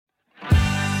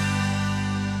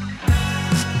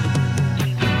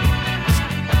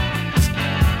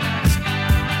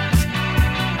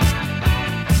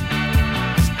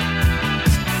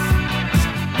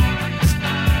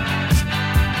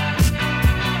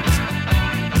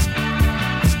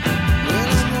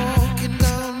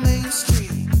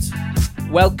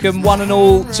Welcome one and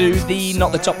all to the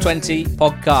Not the Top 20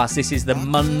 podcast. This is the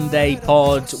Monday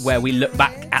pod where we look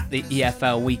back at the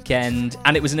EFL weekend,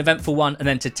 and it was an eventful one, an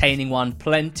entertaining one,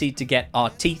 plenty to get our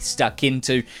teeth stuck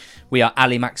into. We are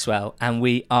Ali Maxwell and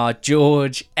we are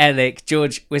George Ellick.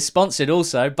 George, we're sponsored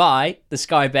also by the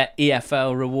Sky Bet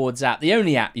EFL Rewards app, the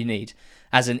only app you need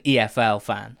as an EFL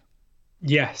fan.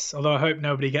 Yes, although I hope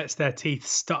nobody gets their teeth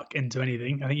stuck into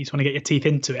anything. I think you just want to get your teeth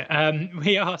into it.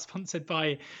 We are sponsored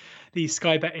by the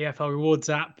Sky Bet EFL Rewards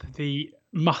app, the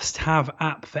must-have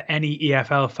app for any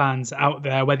EFL fans out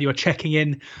there, whether you're checking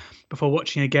in before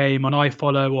watching a game on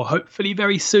iFollow or hopefully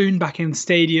very soon back in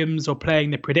stadiums or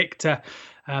playing the Predictor.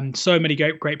 So many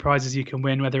great prizes you can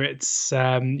win, whether it's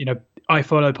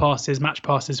iFollow passes, match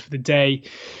passes for the day,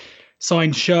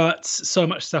 signed shirts, so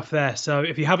much stuff there. So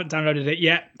if you haven't downloaded it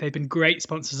yet, they've been great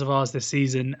sponsors of ours this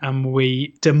season, and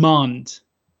we demand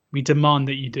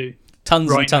that you do.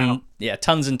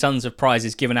 Tons and tons of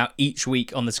prizes given out each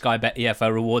week on the Sky Bet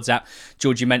EFL Rewards app.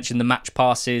 George, you mentioned the match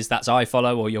passes. That's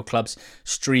iFollow or your club's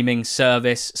streaming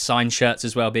service. Signed shirts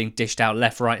as well being dished out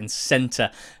left, right and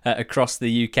centre across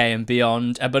the UK and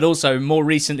beyond. But also more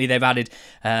recently they've added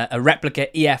a replica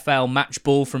EFL match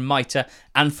ball from Mitre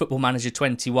and Football Manager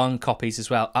 21 copies as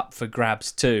well up for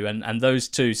grabs too. And those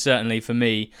two certainly for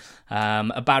me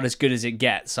about as good as it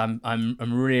gets. I'm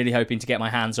really hoping to get my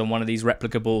hands on one of these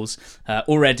replica balls.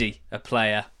 Already a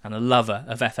player and a lover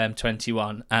of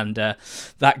FM21, and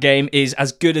that game is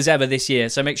as good as ever this year.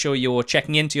 So make sure you're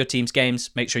checking into your team's games,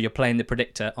 make sure you're playing the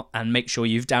Predictor, and make sure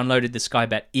you've downloaded the Sky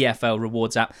Bet EFL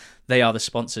Rewards app. They are the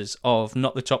sponsors of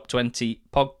Not the Top 20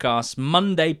 podcast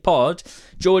Monday pod.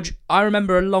 George, I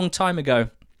remember a long time ago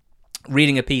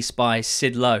reading a piece by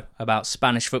Sid Lowe about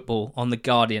Spanish football on The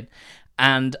Guardian,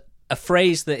 and a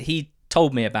phrase that he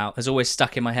told me about has always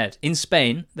stuck in my head. In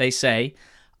Spain, they say,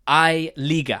 "Hay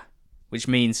Liga," which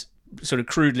means, sort of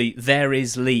crudely, there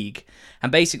is league.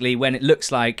 And basically, when it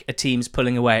looks like a team's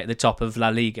pulling away at the top of La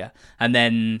Liga, and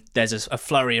then there's a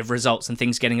flurry of results and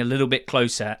things getting a little bit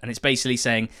closer, and it's basically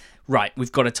saying, right,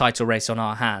 we've got a title race on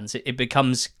our hands. It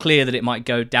becomes clear that it might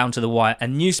go down to the wire,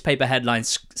 and newspaper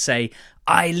headlines say,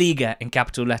 "Hay Liga" in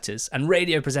capital letters, and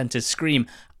radio presenters scream,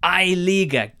 "Hay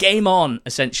Liga, game on,"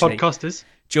 essentially. Podcasters.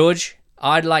 George,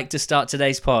 I'd like to start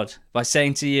today's pod by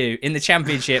saying to you, in the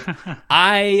Championship,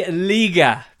 Hay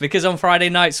Liga, because on Friday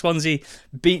night, Swansea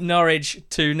beat Norwich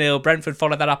 2-0. Brentford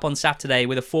followed that up on Saturday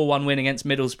with a 4-1 win against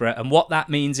Middlesbrough. And what that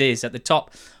means is, at the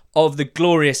top of the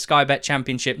glorious Sky Bet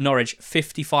Championship, Norwich,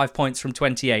 55 points from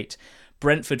 28.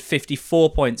 Brentford,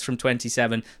 54 points from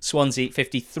 27. Swansea,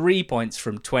 53 points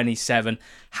from 27.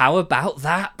 How about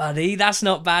that, buddy? That's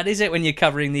not bad, is it, when you're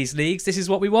covering these leagues? This is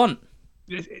what we want.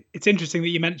 It's interesting that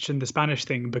you mentioned the Spanish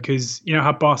thing, because you know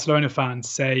how Barcelona fans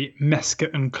say Mezca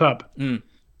and club.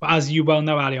 But as you well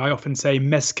know, Ali, I often say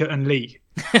Mezca and league.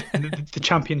 And the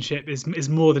Championship is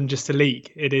more than just a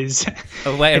league. It is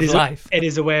a way of life. It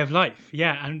is a way of life,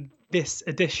 yeah. And this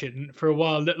edition, for a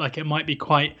while, looked like it might be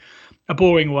quite a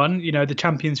boring one. You know, the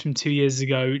champions from 2 years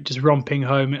ago just romping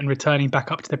home and returning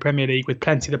back up to the Premier League with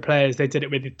plenty of the players they did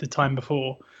it with the time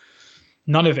before.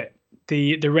 None of it.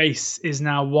 The race is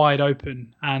now wide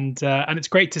open, and it's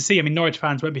great to see. I mean, Norwich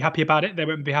fans won't be happy about it. They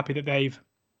won't be happy that they've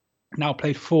now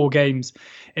played 4 games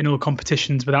in all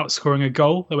competitions without scoring a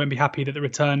goal. They won't be happy that the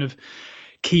return of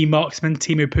key marksman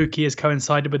Timu Pukki has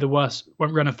coincided with the worst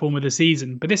run of form of the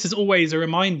season. But this is always a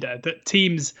reminder that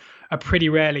teams are pretty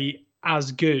rarely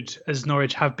as good as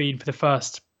Norwich have been for the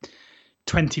first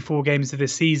 24 games of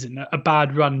this season. A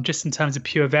bad run, just in terms of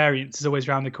pure variance, is always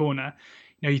around the corner.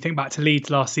 You know, you think back to Leeds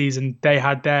last season, they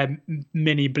had their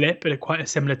mini blip at quite a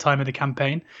similar time of the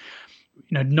campaign.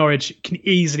 You know, Norwich can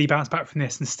easily bounce back from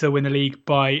this and still win the league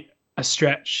by a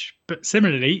stretch. But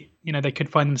similarly, you know, they could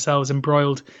find themselves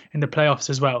embroiled in the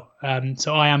playoffs as well.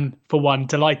 So I am, for one,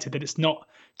 delighted that it's not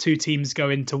 2 teams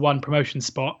go into 1 promotion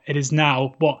spot. It is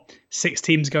now, 6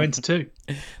 teams go into 2.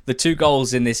 The 2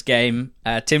 goals in this game,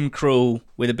 Tim Krul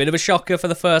with a bit of a shocker for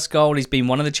the first goal. He's been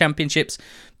one of the Championship's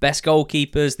best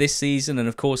goalkeepers this season and,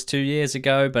 of course, 2 years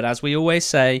ago. But as we always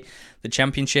say, the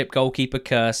Championship goalkeeper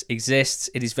curse exists.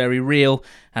 It is very real,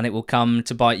 and it will come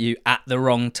to bite you at the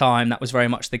wrong time. That was very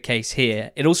much the case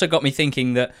here. It also got me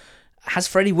thinking that, has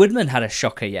Freddie Woodman had a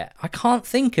shocker yet? I can't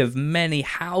think of many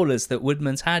howlers that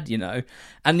Woodman's had, you know.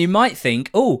 And you might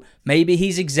think, oh, maybe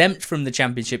he's exempt from the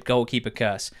Championship goalkeeper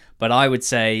curse. But I would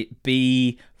say,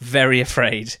 be very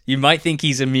afraid. You might think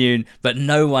he's immune, but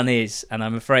no one is. And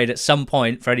I'm afraid at some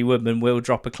point, Freddie Woodman will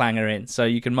drop a clanger in. So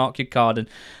you can mark your card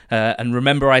and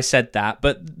remember I said that.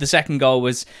 But the second goal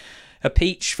was A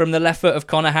peach from the left foot of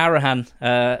Conor Harahan,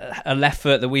 a left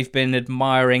foot that we've been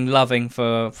admiring, loving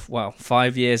for,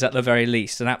 5 years at the very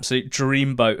least. An absolute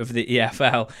dreamboat of the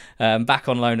EFL, back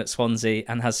on loan at Swansea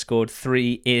and has scored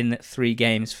 3 in 3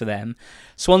 games for them.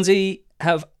 Swansea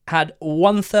have had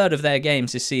 1/3 of their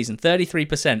games this season,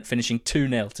 33%, finishing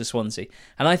 2-0 to Swansea.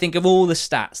 And I think of all the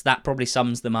stats, that probably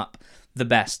sums them up the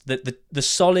best. The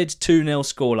solid 2-0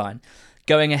 scoreline,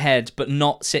 going ahead but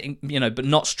not sitting, but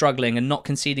not struggling and not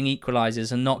conceding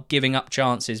equalisers and not giving up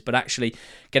chances, but actually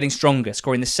getting stronger,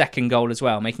 scoring the second goal as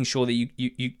well, making sure that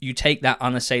you take that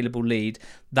unassailable lead.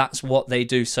 That's what they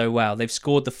do so well. They've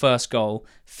scored the first goal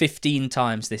 15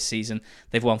 times this season.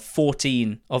 They've won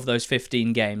 14 of those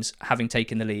 15 games, having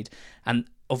taken the lead. And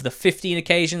of the 15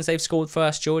 occasions they've scored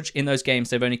first, George, in those games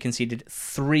they've only conceded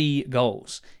 3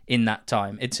 goals in that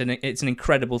time. It's an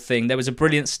incredible thing. There was a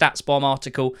brilliant StatsBomb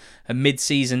article, a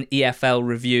mid-season EFL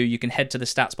review. You can head to the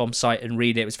StatsBomb site and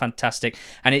read it. It was fantastic.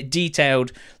 And it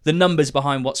detailed the numbers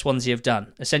behind what Swansea have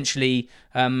done. Essentially,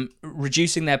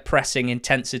 reducing their pressing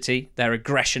intensity, their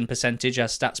aggression percentage,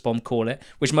 as StatsBomb call it,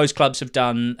 which most clubs have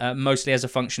done, mostly as a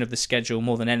function of the schedule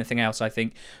more than anything else, I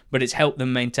think. But it's helped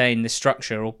them maintain this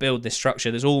structure, or build this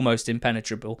structure that's almost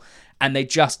impenetrable. And they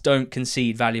just don't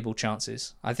concede valuable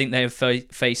chances. I think they have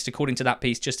faced, according to that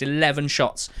piece, just 11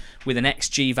 shots with an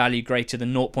XG value greater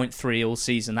than 0.3 all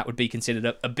season. That would be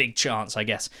considered a big chance, I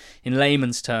guess. In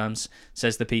layman's terms,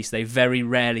 says the piece, they very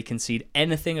rarely concede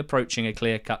anything approaching a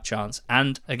clear-cut chance.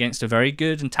 And against a very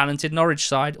good and talented Norwich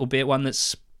side, albeit one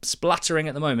that's spluttering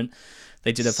at the moment,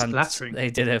 they did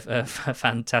a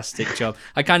fantastic job.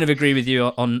 I kind of agree with you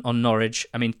on Norwich.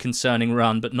 I mean, concerning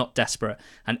run, but not desperate.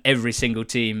 And every single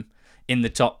team in the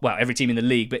top, every team in the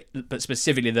league, but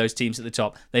specifically those teams at the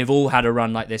top, they've all had a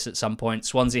run like this at some point.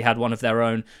 Swansea had one of their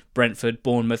own. Brentford,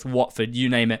 Bournemouth, Watford, you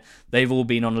name it. They've all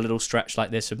been on a little stretch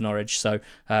like this of Norwich. So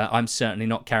I'm certainly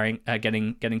not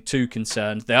getting too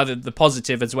concerned. The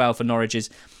positive as well for Norwich is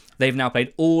they've now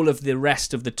played all of the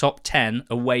rest of the top 10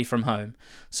 away from home.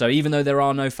 So even though there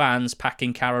are no fans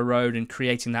packing Carrow Road and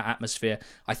creating that atmosphere,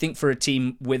 I think for a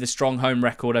team with a strong home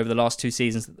record over the last 2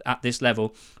 seasons at this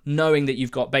level, knowing that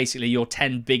you've got basically your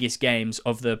 10 biggest games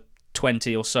of the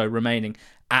 20 or so remaining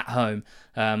at home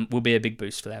will be a big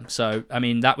boost for them. So, I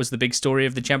mean, that was the big story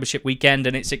of the Championship weekend,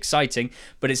 and it's exciting.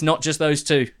 But it's not just those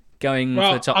two going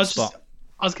for the top spot.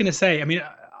 I was going to say, I mean,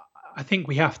 I think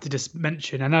we have to just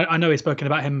mention, and I know we've spoken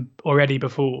about him already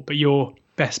before, but your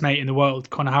best mate in the world,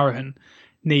 Conor Harahan,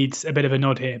 needs a bit of a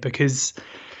nod here because,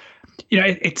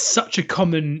 it's such a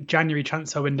common January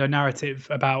transfer window narrative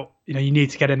about, you need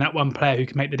to get in that one player who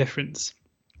can make the difference.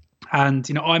 And,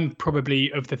 I'm probably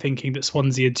of the thinking that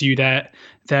Swansea are due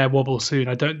their wobble soon.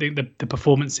 I don't think the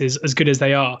performances, as good as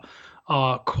they are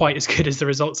quite as good as the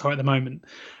results are at the moment.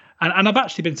 And I've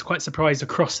actually been quite surprised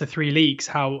across the 3 leagues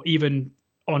how even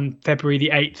on February the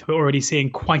 8th, we're already seeing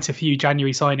quite a few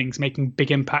January signings making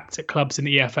big impacts at clubs in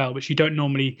the EFL, which you don't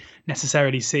normally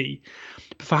necessarily see.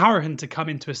 But for Harahan to come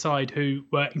into a side who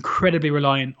were incredibly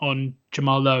reliant on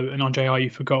Jamal Lowe and Andre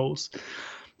Ayew for goals,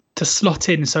 to slot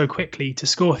in so quickly, to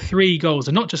score 3 goals,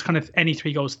 and not just kind of any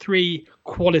 3 goals, 3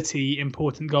 quality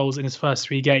important goals in his first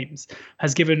 3 games,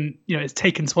 has given, it's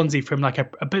taken Swansea from like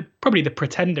a bit, probably the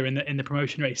pretender in the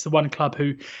promotion race, the one club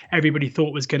who everybody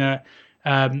thought was going to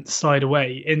slide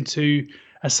away, into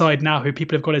a side now who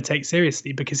people have got to take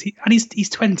seriously because he's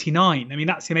 29. I mean,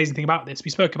 that's the amazing thing about this.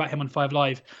 We spoke about him on 5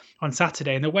 Live on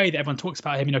Saturday, and the way that everyone talks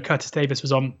about him, Curtis Davis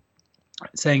was on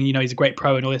saying, he's a great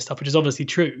pro and all this stuff, which is obviously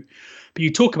true. But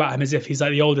you talk about him as if he's like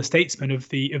the older statesman of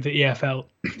the EFL.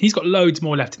 He's got loads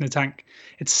more left in the tank.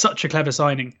 It's such a clever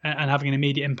signing and having an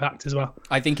immediate impact as well.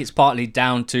 I think it's partly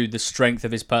down to the strength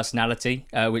of his personality,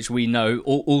 which we know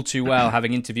all too well,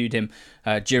 having interviewed him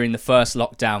during the first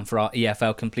lockdown for our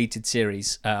EFL completed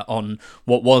series on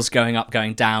what was going up,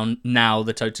 going down, now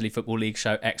the Totally Football League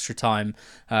show Extra Time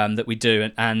that we do.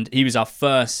 And he was our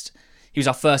first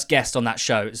guest on that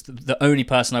show. It's the only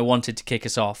person I wanted to kick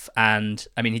us off. And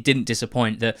I mean, he didn't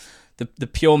disappoint. The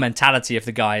pure mentality of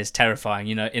the guy is terrifying.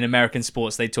 In American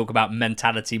sports, they talk about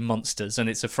mentality monsters, and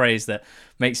it's a phrase that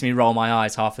makes me roll my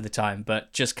eyes half of the time.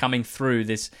 But just coming through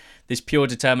this pure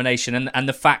determination and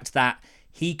the fact that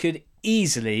he could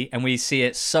easily, and we see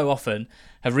it so often,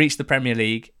 have reached the Premier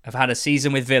League, have had a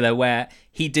season with Villa where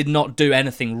he did not do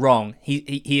anything wrong.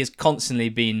 He has constantly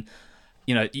been...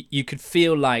 you could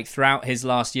feel like throughout his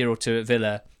last year or 2 at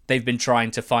Villa, they've been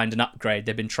trying to find an upgrade.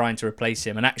 They've been trying to replace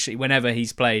him. And actually, whenever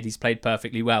he's played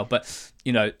perfectly well. But,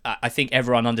 I think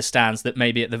everyone understands that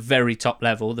maybe at the very top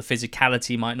level, the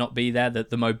physicality might not be there,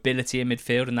 the mobility in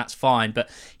midfield, and that's fine. But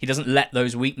he doesn't let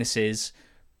those weaknesses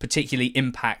particularly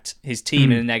impact his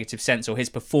team in a negative sense or his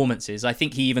performances. I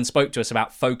think he even spoke to us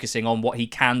about focusing on what he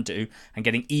can do and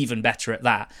getting even better at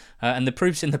that. And the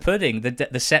proof's in the pudding.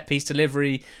 The set piece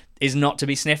delivery is not to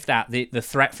be sniffed at. The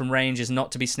threat from range is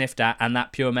not to be sniffed at, and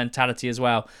that pure mentality as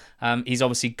well. He's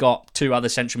obviously got two other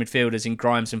central midfielders in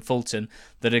Grimes and Fulton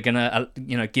that are going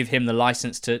to give him the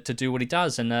license to do what he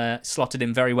does, and slotted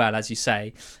him very well, as you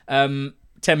say.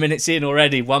 10 minutes in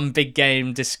already, one big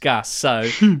game discussed. So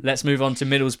let's move on to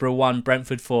Middlesbrough 1,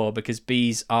 Brentford 4, because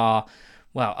Bees are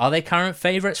they current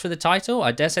favourites for the title?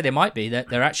 I dare say they might be.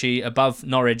 They're actually above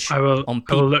Norwich. I will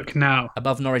look now.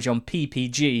 Above Norwich on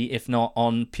PPG, if not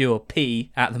on pure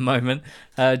P at the moment.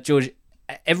 George,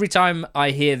 every time I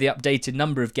hear the updated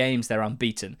number of games they're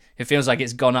unbeaten, it feels like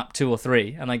it's gone up 2 or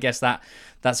 3, and I guess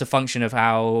that's a function of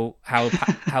how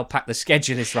packed the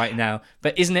schedule is right now.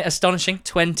 But isn't it astonishing?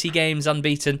 20 games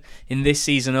unbeaten in this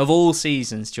season of all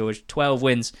seasons, George. 12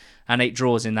 wins and 8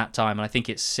 draws in that time, and I think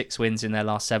it's 6 wins in their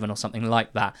last 7 or something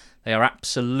like that. They are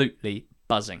absolutely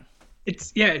buzzing.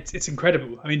 It's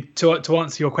incredible. I mean, to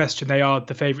answer your question, they are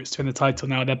the favourites to win the title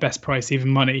now. They're best price, even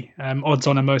money. Odds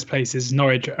on in most places.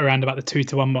 Norwich around about the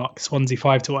 2-1 mark. Swansea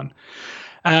 5-1.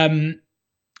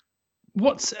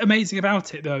 What's amazing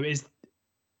about it though is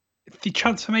the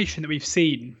transformation that we've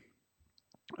seen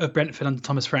of Brentford under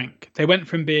Thomas Frank. They went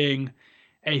from being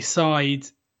a side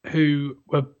who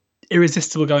were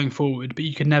irresistible going forward, but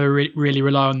you could never really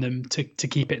rely on them to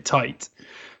keep it tight,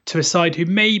 to a side who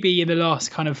maybe in the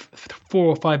last kind of 4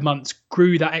 or 5 months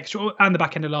grew that extra, and the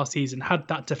back end of last season had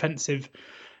that defensive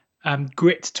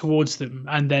grit towards them.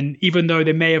 And then even though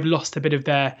they may have lost a bit of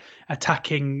their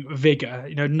attacking vigour,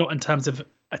 not in terms of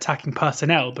attacking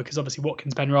personnel, because obviously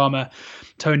Watkins, Benrahma,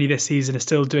 Tony this season are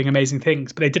still doing amazing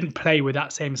things, but they didn't play with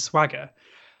that same swagger.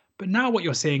 But now what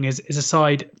you're seeing is a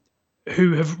side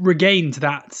who have regained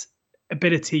that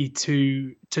ability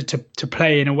to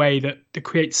play in a way that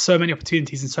creates so many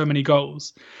opportunities and so many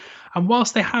goals. And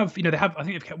whilst they have, I think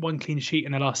they've kept 1 clean sheet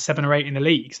in the last 7 or 8 in the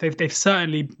leagues. They've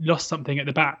certainly lost something at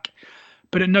the back,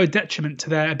 but at no detriment to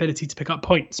their ability to pick up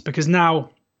points, because now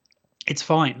it's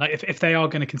fine. Like if they are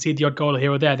going to concede the odd goal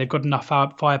here or there, they've got enough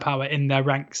firepower in their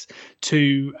ranks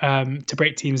to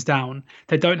break teams down.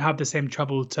 They don't have the same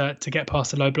trouble to get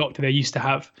past the low block that they used to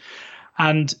have,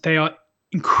 and they are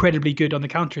incredibly good on the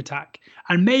counter-attack.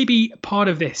 And maybe part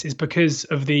of this is because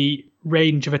of the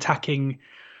range of attacking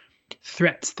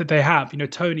threats that they have.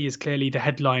 Tony is clearly the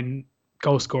headline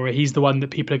goal scorer. He's the one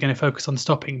that people are going to focus on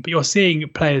stopping. But you're seeing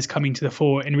players coming to the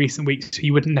fore in recent weeks who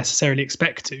you wouldn't necessarily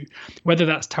expect to. Whether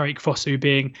that's Tariq Fosu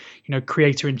being,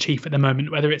 creator in chief at the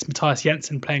moment, whether it's Matthias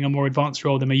Jensen playing a more advanced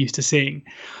role than we're used to seeing.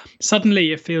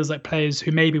 Suddenly, it feels like players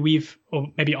who maybe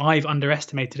I've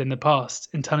underestimated in the past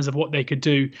in terms of what they could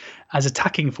do as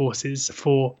attacking forces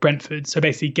for Brentford. So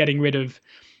basically, getting rid of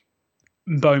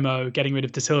Mbomo, getting rid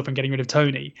of De Silva, and getting rid of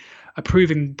Tony, are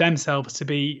proving themselves to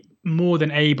be more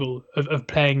than able of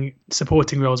playing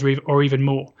supporting roles or even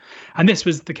more. And this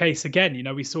was the case again.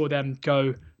 We saw them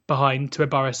go behind to a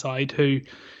Borough side who,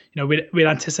 we'd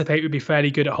anticipate would be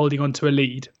fairly good at holding on to a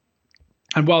lead.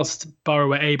 And whilst Borough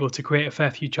were able to create a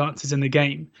fair few chances in the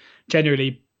game,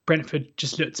 generally Brentford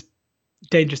just looked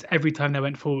dangerous every time they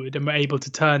went forward and were able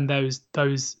to turn those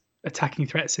attacking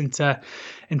threats into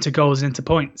goals and into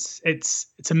points. It's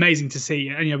amazing to see.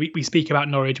 And we speak about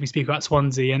Norwich, we speak about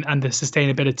Swansea and the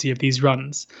sustainability of these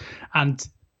runs. And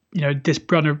this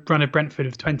run of Brentford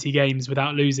of 20 games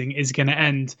without losing is going to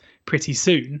end pretty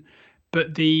soon.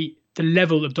 But the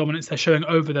level of dominance they're showing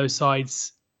over those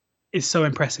sides is so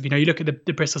impressive. You look at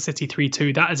the Bristol City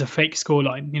 3-2, that is a fake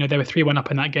scoreline. They were 3-1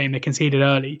 up in that game. They conceded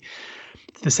early.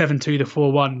 The 7-2, the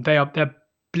 4-1, they're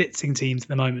blitzing teams at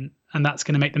the moment, and that's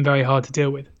going to make them very hard to deal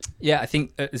with. Yeah, I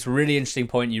think it's a really interesting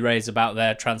point you raise about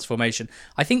their transformation.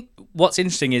 I think what's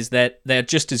interesting is that they're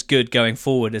just as good going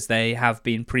forward as they have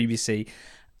been previously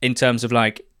in terms of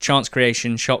like chance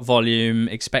creation, shot volume,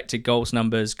 expected goals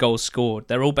numbers, goals scored.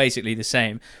 They're all basically the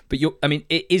same. But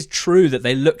it is true that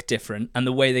they look different and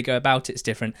the way they go about it's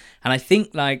different. And I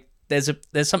think like there's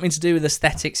something to do with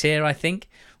aesthetics here, I think,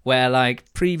 where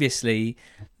like previously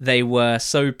they were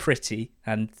so pretty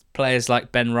and players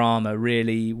like Benrahma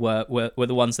really were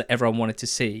the ones that everyone wanted to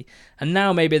see. And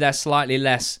now maybe they're slightly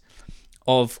less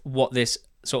of what this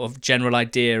sort of general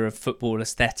idea of football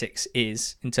aesthetics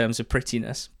is in terms of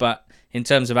prettiness, but in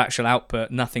terms of actual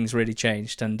output, nothing's really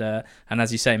changed. And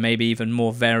as you say, maybe even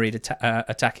more varied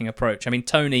attacking approach. I mean,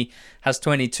 Tony has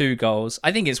 22 goals.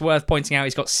 I think it's worth pointing out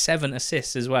he's got 7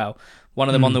 assists as well. One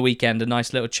of them on the weekend, a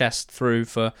nice little chest through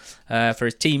for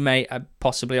his teammate,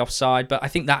 possibly offside. But I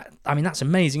think that's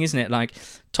amazing, isn't it? Like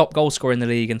top goal scorer in the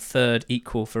league and third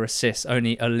equal for assists,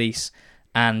 only Elise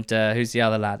and who's the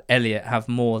other lad? Elliot have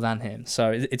more than him.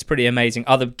 So it's pretty amazing.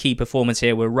 Other key performers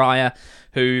here were Raya,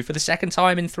 who for the second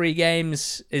time in 3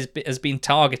 games has been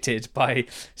targeted by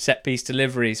set-piece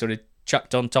delivery, sort of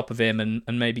chucked on top of him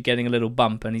and maybe getting a little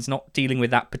bump, and he's not dealing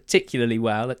with that particularly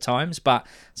well at times, but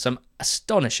some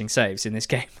astonishing saves in this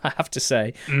game, I have to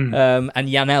say. And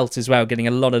Jan Elt as well, getting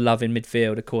a lot of love in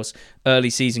midfield. Of course,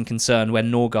 early season concern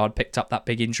when Norgard picked up that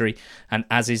big injury, and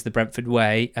as is the Brentford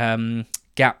way,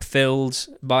 gap filled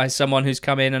by someone who's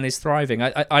come in and is thriving.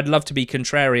 I'd love to be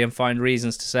contrary and find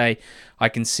reasons to say I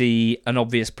can see an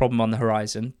obvious problem on the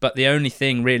horizon, but the only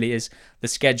thing really is the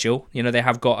schedule. You know, they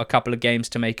have got a couple of games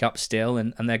to make up still,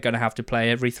 and they're going to have to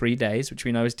play every 3 days, which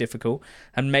we know is difficult.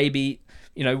 And maybe,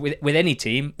 you know, with any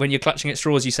team, when you're clutching at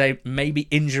straws, you say maybe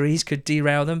injuries could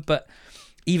derail them, but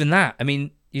even that, I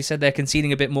mean, you said they're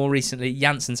conceding a bit more recently.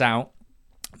 Janssen's out.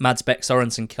 Mads Bech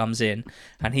Sorensen comes in,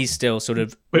 and he's still sort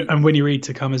of... And Winnie Reid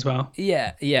to come as well.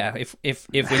 Yeah. If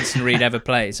Winston Reid ever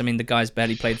plays. I mean, the guy's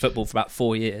barely played football for about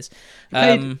 4 years.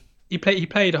 He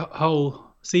played a whole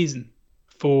season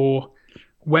for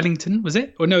Wellington, was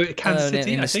it? Or no, Kansas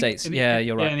City, in the States. Yeah,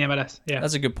 you're right. Yeah, in the MLS. Yeah,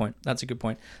 that's a good point.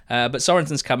 But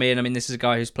Sorensen's come in. I mean, this is a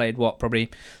guy who's played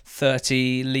probably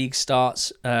 30 league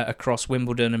starts across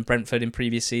Wimbledon and Brentford in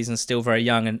previous seasons. Still very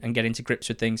young and getting to grips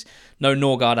with things. No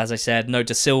Norgard, as I said. No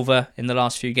Da Silva in the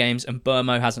last few games, and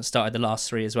Burmo hasn't started the last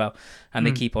 3 as well. And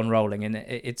they keep on rolling. And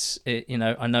it's you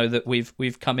know, I know that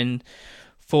we've come in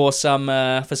for some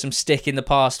stick in the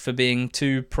past for being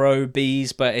too pro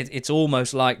bees, but it's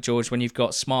almost like, George, when you've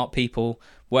got smart people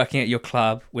working at your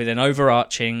club with an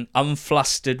overarching,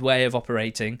 unflustered way of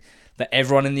operating that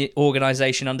everyone in the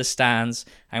organisation understands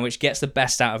and which gets the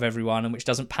best out of everyone and which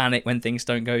doesn't panic when things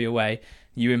don't go your way.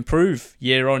 You improve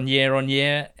year on year on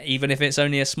year, even if it's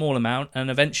only a small amount, and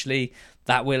eventually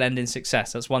that will end in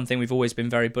success. That's one thing we've always been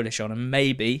very bullish on, and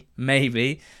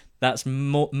maybe that's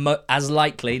as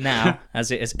likely now as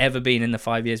it has ever been in the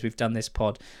 5 years we've done this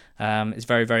pod. It's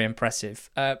very, very impressive.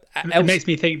 It makes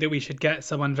me think that we should get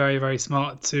someone very, very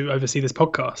smart to oversee this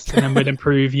podcast, and then we'll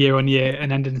improve year on year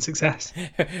and end in success.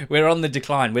 We're on the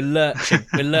decline. We're lurching.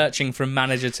 We're lurching from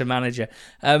manager to manager.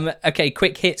 Okay,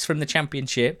 quick hits from the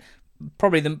Championship.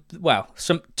 Probably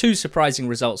some 2 surprising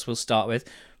results we'll start with.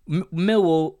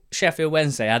 Millwall, Sheffield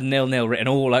Wednesday had 0-0 written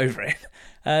all over it.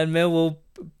 And Millwall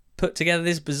put together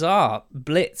this bizarre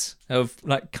blitz of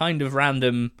kind of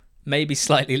random, maybe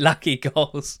slightly lucky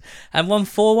goals, and won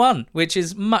 4-1, which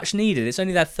is much needed. It's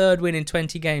only their 3rd win in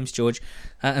 20 games, George,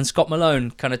 and Scott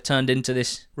Malone kind of turned into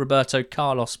this Roberto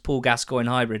Carlos, Paul Gascoigne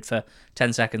hybrid for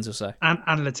 10 seconds or so. And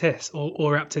Latisse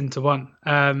all wrapped into one.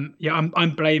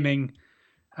 I'm blaming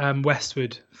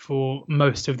Westwood for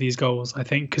most of these goals, I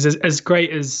think, because as great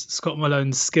as Scott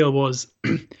Malone's skill was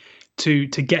to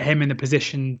get him in a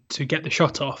position to get the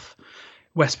shot off,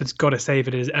 Westwood's got to save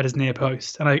it at his near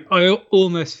post. And I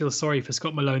almost feel sorry for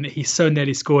Scott Malone that he so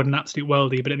nearly scored an absolute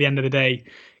worldie, but at the end of the day,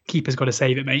 keeper's got to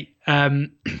save it, mate.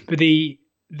 But the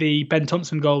Ben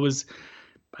Thompson goal was,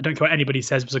 I don't care what anybody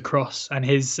says, was a cross, and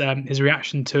his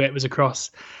reaction to it was a cross.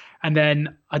 And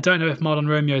then I don't know if Marlon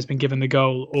Romeo has been given the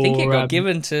goal, or I think it got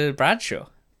given to Bradshaw.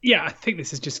 Yeah, I think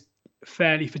this is just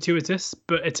fairly fortuitous,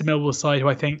 but it's a Millwall side who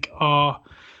I think are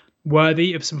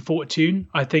worthy of some fortune.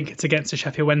 I think it's against the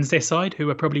Sheffield Wednesday side who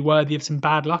are probably worthy of some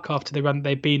bad luck after the run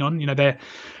they've been on. You know, they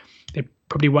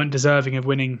probably weren't deserving of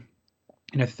winning,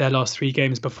 you know, their last 3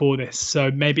 games before this.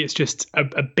 So maybe it's just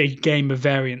a big game of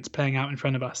variance playing out in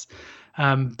front of us.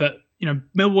 But you know,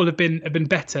 Millwall have been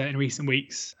better in recent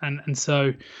weeks, and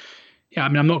so yeah, I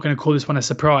mean, I'm not going to call this one a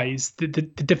surprise. The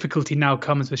difficulty now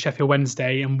comes with Sheffield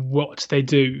Wednesday and what they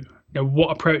do. You know,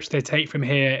 what approach they take from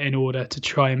here in order to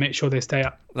try and make sure they stay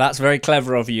up. That's very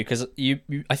clever of you, because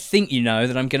I think you know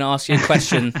that I'm going to ask you a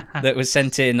question that was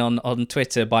sent in on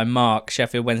Twitter by Mark,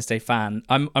 Sheffield Wednesday fan.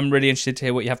 I'm really interested to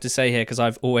hear what you have to say here, because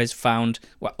I've always found,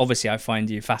 well, obviously I find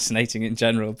you fascinating in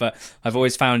general, but I've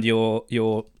always found your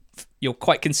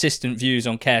quite consistent views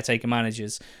on caretaker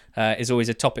managers is always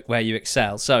a topic where you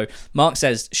excel. So Mark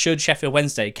says, should Sheffield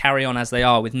Wednesday carry on as they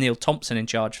are with Neil Thompson in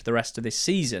charge for the rest of this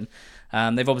season?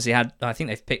 They've obviously I think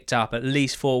they've picked up at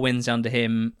least 4 wins under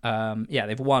him.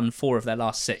 They've won 4 of their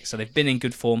last 6, so they've been in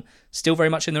good form. Still very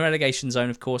much in the relegation zone,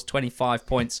 of course, 25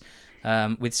 points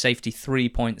with safety 3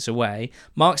 points away.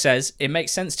 Mark says, it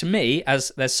makes sense to me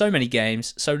as there's so many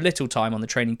games, so little time on the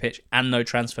training pitch and no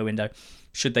transfer window.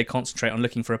 Should they concentrate on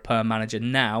looking for a perm manager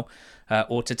now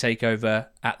or to take over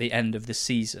at the end of the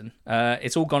season?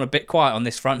 It's all gone a bit quiet on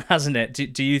this front, hasn't it?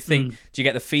 Do you think? Do you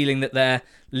get the feeling that they're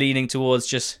leaning towards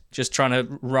just trying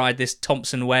to ride this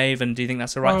Thompson wave, and do you think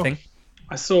that's the right thing?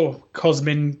 I saw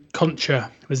Cosmin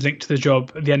Concha was linked to the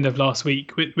job at the end of last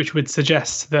week, which would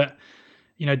suggest that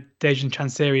Dejan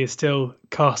Chansiri is still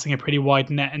casting a pretty wide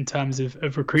net in terms of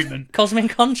recruitment. Cosmin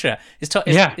Contra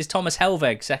Yeah. is Thomas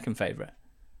Helveg second favourite?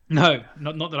 No,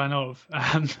 not that I know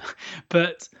of.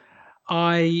 But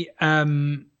I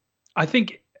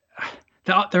think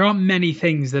there aren't many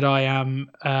things that I am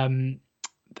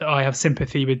that I have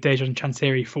sympathy with Dejan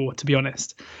Chansiri for, to be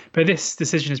honest. But this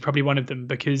decision is probably one of them,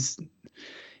 because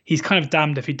he's kind of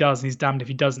damned if he does and he's damned if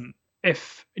he doesn't.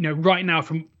 If right now,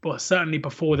 certainly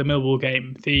before the Millwall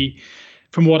game,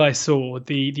 from what I saw,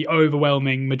 the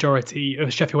overwhelming majority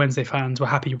of Sheffield Wednesday fans were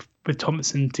happy with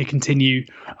Thompson to continue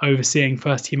overseeing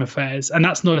first team affairs. And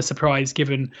that's not a surprise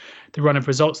given the run of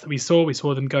results that we saw. We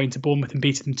saw them going to Bournemouth and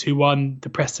beating them 2-1, the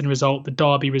Preston result, the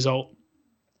Derby result.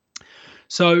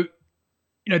 So,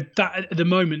 that at the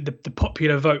moment, the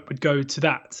popular vote would go to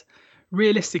that.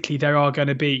 Realistically, there are going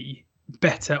to be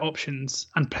better options,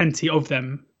 and plenty of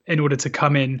them, in order to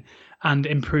come in and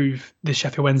improve the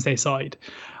Sheffield Wednesday side.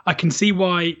 I can see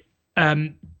why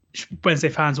Wednesday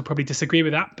fans will probably disagree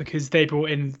with that, because they brought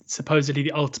in supposedly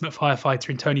the ultimate firefighter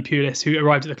in Tony Pulis, who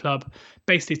arrived at the club,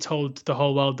 basically told the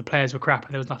whole world the players were crap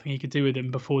and there was nothing he could do with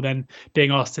them before then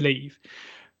being asked to leave.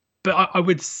 But I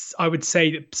would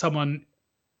say that someone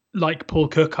like Paul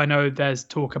Cook, I know there's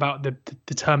talk about the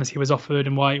terms he was offered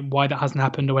and why that hasn't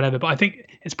happened or whatever, but I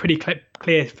think it's pretty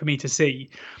clear for me to see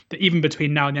that even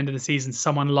between now and the end of the season,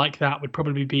 someone like that would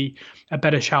probably be a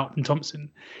better shout than Thompson.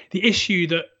 The issue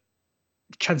that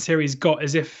Chansiri's got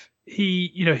is if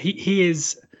he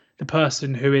is the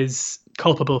person who is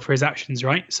culpable for his actions,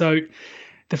 right? So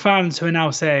the fans who are now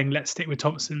saying, let's stick with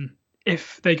Thompson,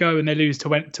 if they go and they lose to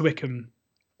Wickham,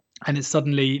 and it's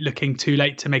suddenly looking too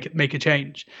late to make a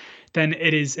change, then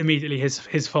it is immediately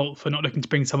his fault for not looking to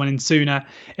bring someone in sooner.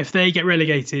 If they get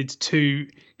relegated to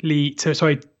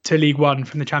League One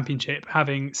from the Championship,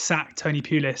 having sacked Tony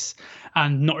Pulis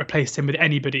and not replaced him with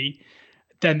anybody,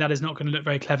 then that is not going to look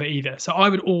very clever either. So I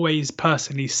would always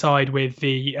personally side with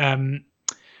the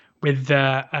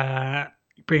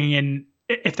bringing in,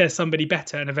 if there's somebody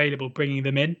better and available, bringing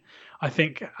them in. I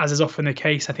think, as is often the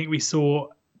case, I think we saw,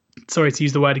 sorry to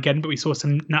use the word again, but we saw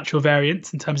some natural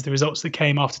variance in terms of the results that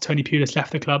came after Tony Pulis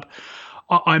left the club.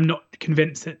 I'm not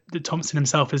convinced that Thompson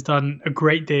himself has done a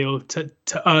great deal to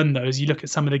earn those. You look at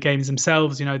some of the games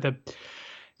themselves, the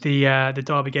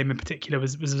Derby game in particular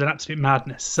was an absolute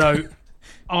madness. So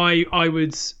I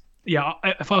would,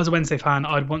 if I was a Wednesday fan,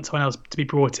 I'd want someone else to be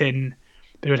brought in,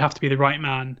 but it would have to be the right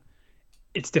man.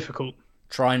 It's difficult.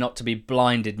 Try not to be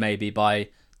blinded maybe by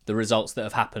the results that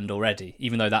have happened already,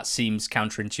 even though that seems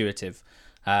counterintuitive.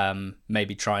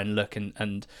 Maybe try and look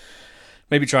and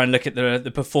maybe try and look at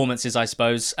the performances, I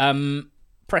suppose.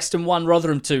 Preston 1,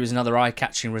 Rotherham 2 is another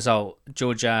eye-catching result.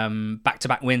 George,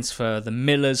 back-to-back wins for the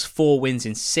Millers, 4 wins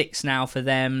in 6 now for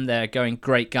them. They're going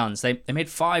great guns. They made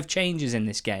 5 changes in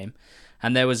this game,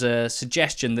 and there was a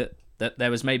suggestion that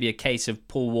there was maybe a case of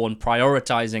Paul Warne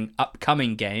prioritising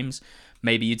upcoming games.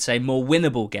 Maybe you'd say more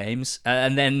winnable games.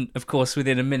 And then, of course,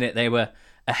 within a minute, they were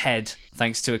ahead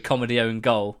thanks to a comedy own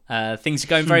goal. Things are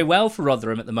going very well for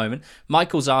Rotherham at the moment.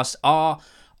 Michael's asked, are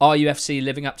RUFC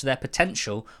living up to their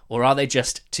potential, or are they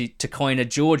just, to coin a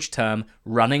George term,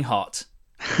 running hot?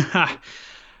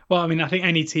 Well, I mean, I think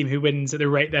any team who wins at the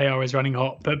rate they are is running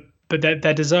hot, but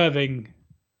they're deserving.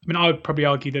 I mean, I would probably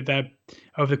argue that they're,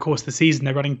 over the course of the season,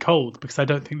 they're running cold, because I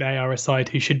don't think they are a side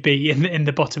who should be in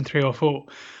the bottom 3 or 4.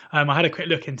 I had a quick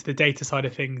look into the data side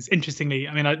of things. Interestingly,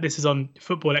 I mean, this is on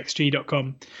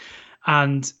footballxg.com.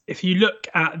 And if you look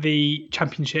at the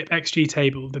Championship XG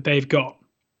table that they've got,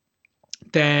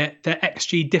 their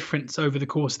XG difference over the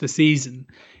course of the season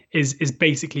is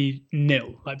basically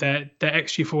nil. Like their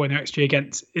XG for and their XG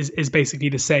against is basically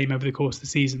the same over the course of the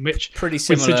season, which pretty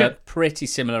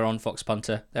similar on Fox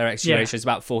Punter. Their XG ratio is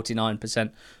about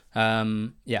 49%.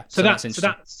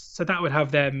 So that would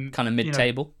have them kind of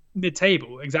mid-table.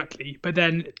 Mid-table, exactly. But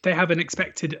then they have an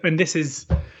expected, and this is,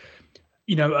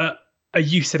 a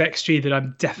use of XG that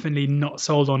I'm definitely not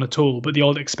sold on at all, but the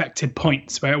old expected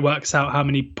points, where it works out how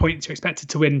many points you're expected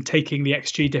to win, taking the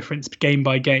XG difference game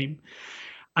by game.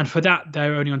 And for that,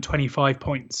 they're only on 25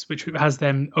 points, which has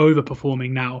them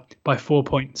overperforming now by 4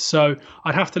 points. So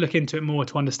I'd have to look into it more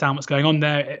to understand what's going on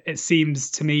there. It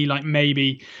seems to me like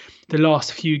maybe the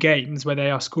last few games where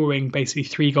they are scoring basically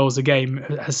 3 goals a game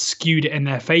has skewed it in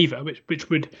their favour, which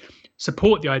would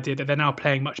support the idea that they're now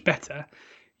playing much better.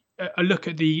 A look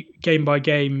at the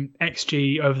game-by-game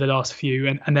XG over the last few,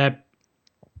 and they're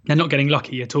not getting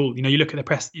lucky at all. You look at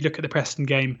the Preston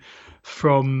game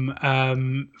from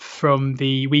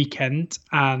the weekend,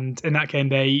 and in that game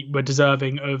they were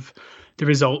deserving of the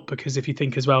result, because if you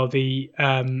think as well, the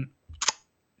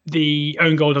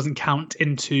own goal doesn't count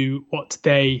into what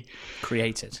they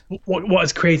created, what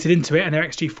is created into it, and their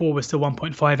XG4 was still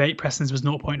 1.58, Preston's was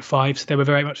 0.5, so they were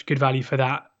very much good value for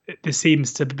that. This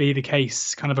seems to be the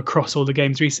case kind of across all the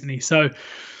games recently. So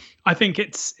I think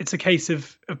it's a case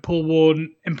of Paul Warne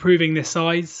improving this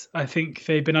size. I think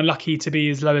they've been unlucky to be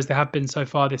as low as they have been so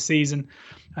far this season.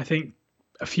 I think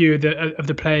a few of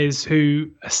the players who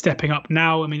are stepping up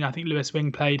now. I mean, I think Lewis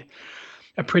Wing played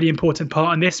a pretty important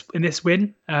part in this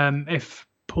win. If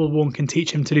Paul Warne can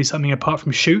teach him to do something apart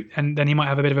from shoot, and then he might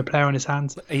have a bit of a player on his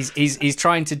hands. He's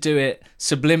trying to do it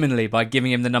subliminally by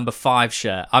giving him the number 5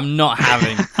 shirt. I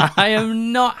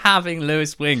am not having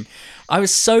Lewis Wing. I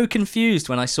was so confused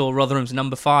when I saw Rotherham's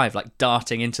number 5 like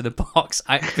darting into the box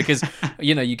because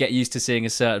you get used to seeing a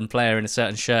certain player in a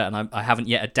certain shirt, and I haven't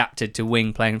yet adapted to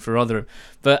Wing playing for Rotherham.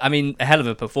 But I mean, a hell of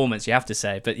a performance, you have to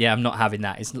say. But yeah, I'm not having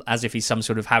that. It's as if he's some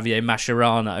sort of Javier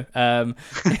Mascherano.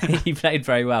 He played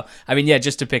very well. I mean, yeah,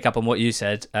 just to pick up on what you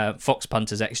said, Fox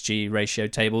Punters XG ratio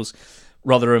tables.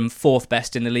 Rotherham 4th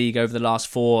best in the league over the last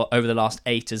 4, over the last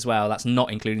 8 as well. That's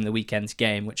not including the weekend's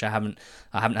game, which I haven't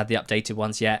had the updated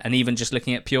ones yet. And even just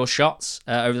looking at pure shots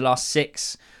over the last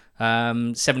 6,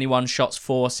 71 shots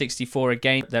for, 64 a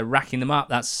game. They're racking them up.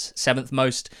 That's 7th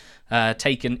most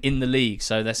taken in the league.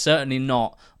 So they're certainly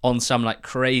not on some like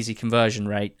crazy conversion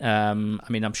rate. I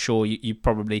mean, I'm sure you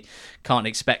probably can't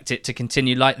expect it to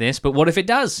continue like this, but what if it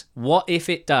does? What if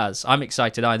it does? I'm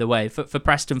excited either way. For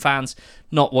Preston fans,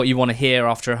 not what you want to hear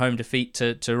after a home defeat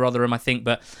to Rotherham, I think,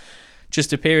 but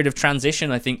just a period of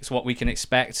transition, I think, is what we can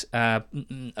expect.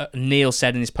 Neil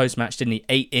said in his post-match, didn't he,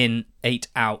 8 in, 8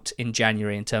 out in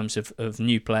January in terms of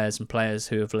new players and players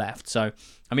who have left. So,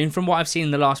 I mean, from what I've seen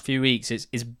in the last few weeks,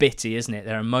 it's bitty, isn't it?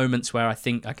 There are moments where I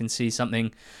think I can see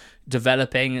something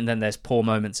developing, and then there's poor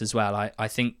moments as well. I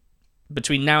think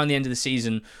between now and the end of the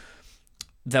season,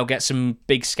 they'll get some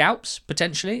big scalps,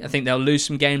 potentially. I think they'll lose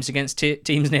some games against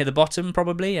teams near the bottom,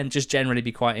 probably, and just generally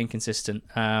be quite inconsistent.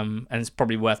 And it's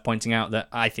probably worth pointing out that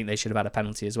I think they should have had a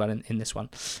penalty as well in this one.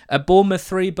 Bournemouth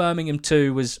 3, Birmingham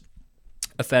 2 was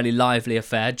a fairly lively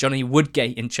affair. Johnny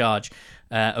Woodgate in charge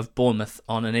of Bournemouth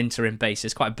on an interim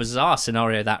basis. Quite a bizarre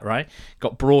scenario that, right?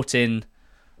 Got brought in,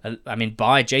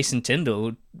 by Jason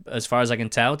Tindall, as far as I can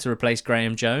tell, to replace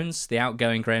Graham Jones, the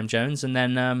outgoing Graham Jones, and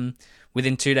then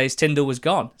within 2 days, Tindall was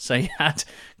gone. So you had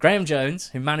Graham Jones,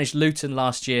 who managed Luton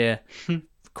last year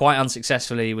quite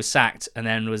unsuccessfully, was sacked, and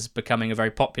then was becoming a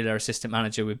very popular assistant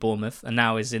manager with Bournemouth, and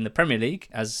now is in the Premier League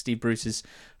as Steve Bruce's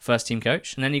first team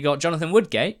coach. And then you got Jonathan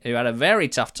Woodgate, who had a very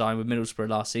tough time with Middlesbrough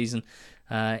last season,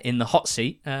 in the hot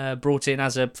seat, brought in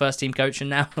as a first team coach, and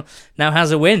now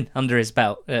has a win under his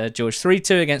belt. George,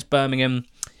 3-2 against Birmingham.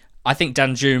 I think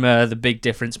Danjuma, the big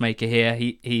difference maker here,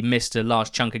 he missed a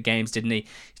large chunk of games, didn't he?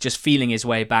 He's just feeling his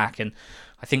way back, and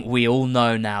I think we all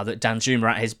know now that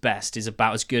Danjuma at his best is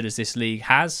about as good as this league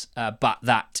has, but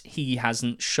that he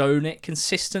hasn't shown it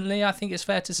consistently, I think it's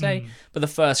fair to say. But the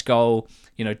first goal,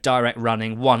 direct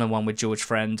running, 1-on-1 with George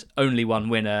Friend, only one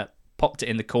winner, popped it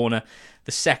in the corner.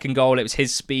 The second goal, it was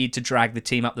his speed to drag the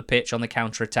team up the pitch on the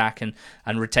counter-attack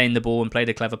and retain the ball and played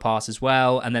a clever pass as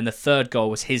well. And then the third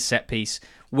goal was his set piece,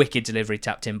 wicked delivery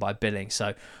tapped in by Billing.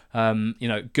 So,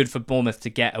 good for Bournemouth to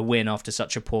get a win after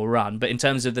such a poor run. But in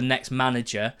terms of the next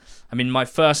manager, my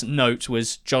first note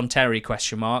was John Terry, ?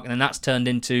 And then that's turned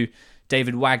into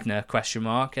David Wagner, ?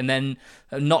 And then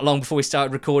not long before we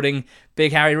started recording,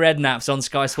 Big Harry Redknapp's on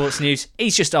Sky Sports News.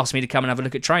 He's just asked me to come and have a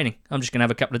look at training. I'm just going to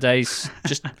have a couple of days,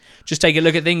 just take a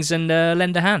look at things and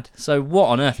lend a hand. So what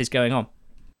on earth is going on?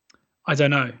 I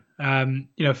don't know.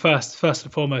 First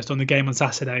and foremost, on the game on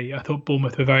Saturday, I thought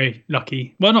Bournemouth were very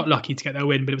lucky. Well, not lucky to get their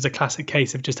win, but it was a classic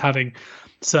case of just having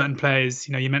certain players.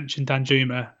 You mentioned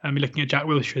Danjuma, and we're looking at Jack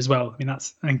Wilshere as well.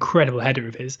 That's an incredible header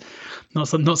of his. Not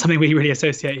something we really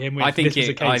associate him with. I think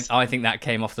I think that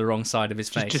came off the wrong side of his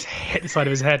face. Just hit the side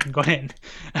of his head and got in.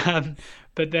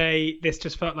 But this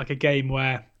just felt like a game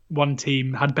where one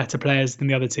team had better players than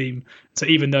the other team. So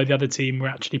even though the other team were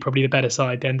actually probably the better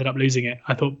side, they ended up losing it.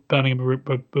 I thought Birmingham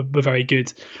were very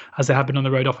good, as they have been on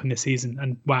the road often this season.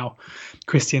 And wow,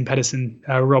 Christian Pedersen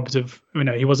robbed of,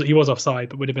 he was offside,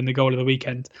 but would have been the goal of the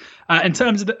weekend. In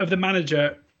terms of the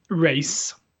manager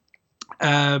race,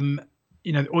 David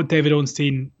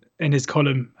Ornstein in his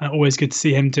column, always good to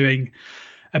see him doing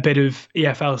a bit of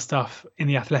EFL stuff in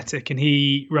The Athletic, and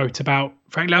he wrote about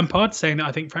Frank Lampard, saying that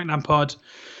I think Frank Lampard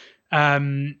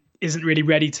isn't really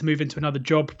ready to move into another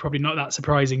job. Probably not that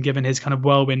surprising given his kind of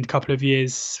whirlwind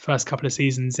first couple of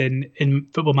seasons in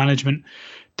football management.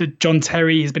 John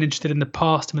Terry has been interested in the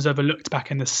past and was overlooked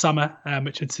back in the summer,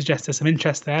 which would suggest there's some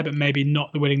interest there, but maybe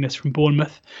not the willingness from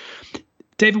Bournemouth.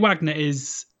 David Wagner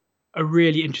is a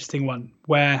really interesting one,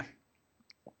 where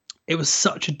it was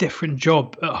such a different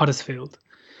job at Huddersfield.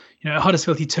 At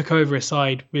Huddersfield, he took over a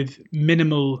side with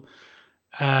minimal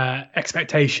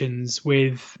expectations,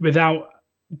 without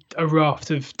a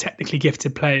raft of technically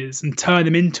gifted players, and turned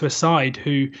them into a side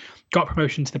who got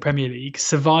promotion to the Premier League,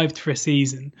 survived for a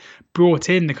season, brought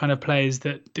in the kind of players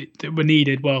that were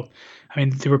needed. Well, I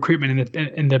mean, the recruitment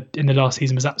in the last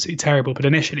season was absolutely terrible, but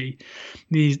initially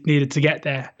needed to get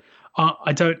there.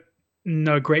 I don't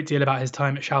know a great deal about his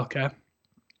time at Schalke.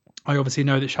 I obviously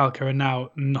know that Schalke are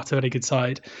now not a very good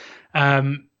side.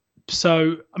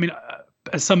 So, I mean,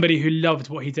 as somebody who loved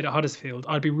what he did at Huddersfield,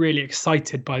 I'd be really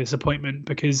excited by this appointment,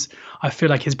 because I feel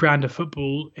like his brand of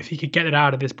football, if he could get it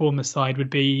out of this Bournemouth side, would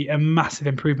be a massive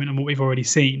improvement on what we've already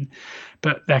seen.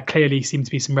 But there clearly seem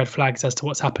to be some red flags as to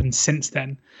what's happened since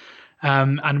then.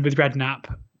 And with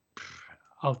Redknapp,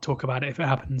 I'll talk about it if it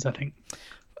happens, I think.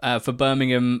 For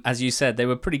Birmingham, as you said, they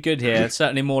were pretty good here.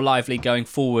 Certainly more lively going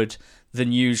forward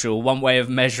than usual. One way of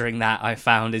measuring that, I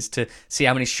found, is to see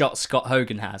how many shots Scott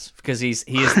Hogan has, because he's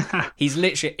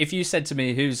literally, if you said to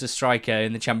me who's a striker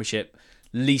in the Championship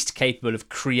least capable of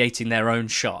creating their own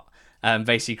shot,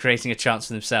 basically creating a chance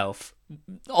for themselves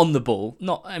on the ball,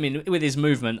 not, I mean, with his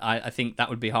movement, I think that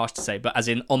would be harsh to say, but as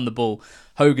in on the ball,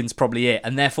 Hogan's probably it,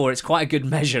 and therefore it's quite a good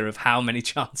measure of how many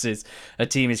chances a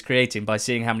team is creating by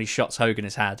seeing how many shots Hogan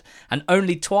has had. And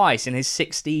only twice in his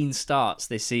 16 starts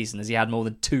this season has he had more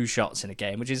than 2 shots in a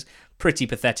game, which is pretty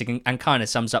pathetic and kind of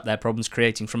sums up their problems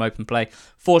creating from open play.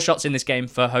 4 shots in this game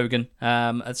for Hogan,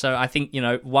 and so I think,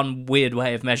 one weird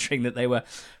way of measuring that they were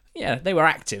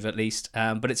active at least,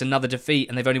 but it's another defeat,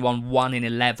 and they've only won 1 in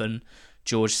 11.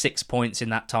 George, 6 points in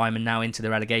that time, and now into the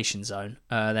relegation zone.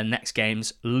 Their next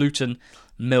games, Luton,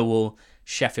 Millwall,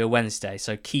 Sheffield Wednesday.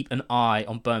 So keep an eye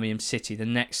on Birmingham City. The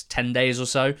next 10 days or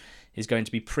so is going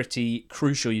to be pretty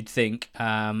crucial, you'd think,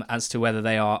 as to whether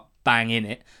they are bang in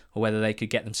it or whether they could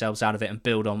get themselves out of it and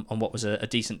build on what was a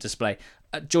decent display.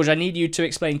 George, I need you to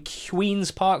explain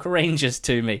Queen's Park Rangers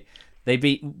to me. They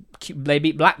beat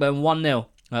Blackburn 1-0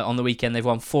 on the weekend. They've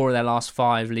won 4 of their last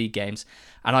 5 league games,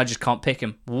 and I just can't pick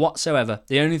them whatsoever.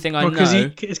 The only thing I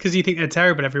know... It's because you think they're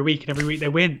terrible every week, and every week they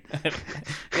win.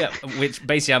 Yeah, which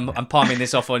basically I'm palming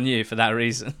this off on you for that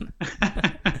reason.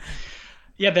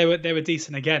 Yeah, they were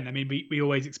decent again. I mean, we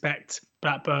always expect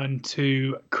Blackburn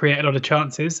to create a lot of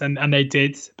chances, and they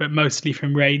did, but mostly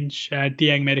from range.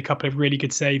 Dieng made a couple of really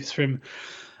good saves from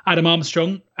Adam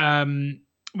Armstrong,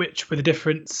 which were the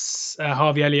difference.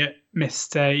 Harvey Elliott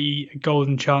missed a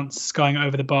golden chance skying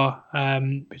over the bar,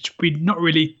 which we're not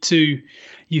really too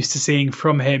used to seeing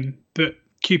from him. But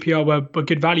QPR were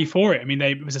good value for it. I mean,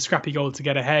 it was a scrappy goal to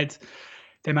get ahead.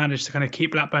 They managed to kind of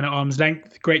keep Blackburn at arm's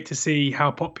length. Great to see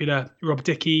how popular Rob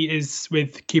Dickie is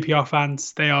with QPR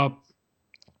fans. They are,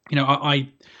 I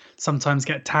sometimes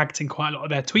get tagged in quite a lot of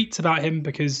their tweets about him,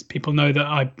 because people know that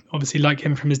I obviously like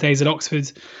him from his days at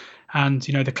Oxford. And,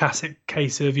 the classic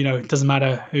case of, it doesn't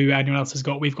matter who anyone else has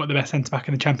got, we've got the best centre-back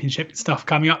in the Championship and stuff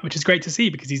coming up, which is great to see,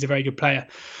 because he's a very good player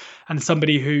and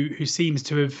somebody who seems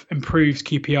to have improved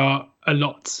QPR a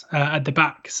lot at the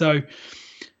back. So,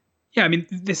 yeah, I mean,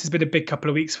 this has been a big couple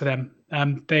of weeks for them.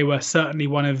 They were certainly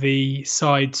one of the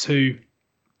sides who,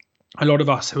 a lot of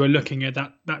us who are looking at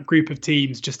that group of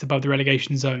teams just above the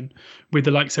relegation zone, with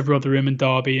the likes of Rotherham and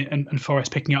Derby and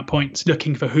Forest picking up points,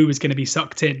 looking for who was going to be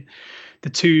sucked in. The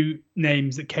 2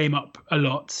 names that came up a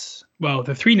lot, well,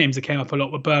 the 3 names that came up a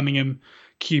lot were Birmingham,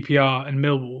 QPR and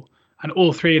Millwall. And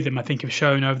all 3 of them, I think, have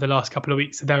shown over the last couple of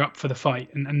weeks that they're up for the fight,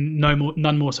 and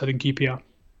none more so than QPR.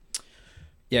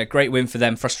 Yeah, great win for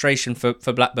them. Frustration for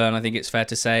Blackburn, I think it's fair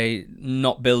to say,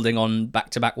 not building on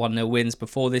back-to-back 1-0 wins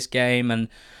before this game. And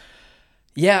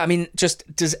yeah, I mean,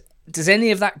 just does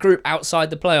any of that group outside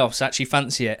the playoffs actually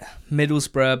fancy it?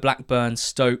 Middlesbrough, Blackburn,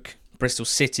 Stoke, Bristol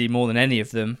City, more than any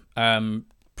of them.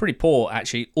 Pretty poor,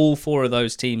 actually. All 4 of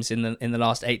those teams in the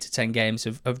last 8 to 10 games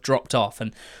have dropped off.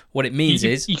 And what it means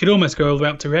is... You could almost go all the way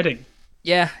up to Reading.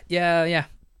 Yeah.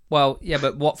 Well, yeah,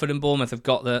 but Watford and Bournemouth have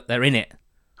got they're in it.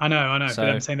 I know. So, but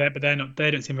I'm saying that, but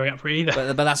they don't seem very up for it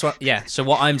either. But that's what... Yeah, so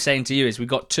what I'm saying to you is we've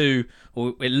got 2,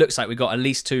 or it looks like we've got at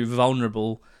least 2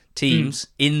 vulnerable teams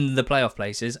in the playoff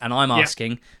places. And I'm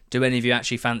asking, do any of you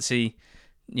actually fancy...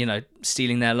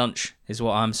 stealing their lunch is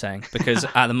what I'm saying, because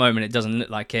at the moment it doesn't look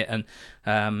like it. And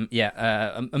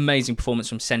amazing performance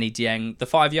from Seny Dieng. The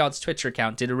 5 Yards Twitter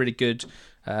account did a really good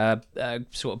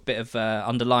sort of bit of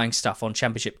underlying stuff on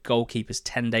Championship goalkeepers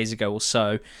 10 days ago or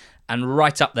so, And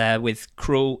right up there with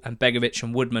Krul and Begovic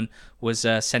and Woodman was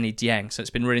Seny Dieng. So it's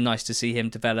been really nice to see him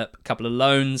develop a couple of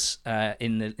loans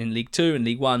in League 2 and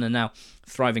League 1, and now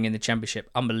thriving in the Championship.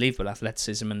 Unbelievable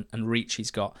athleticism and reach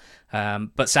he's got.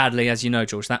 But sadly, as you know,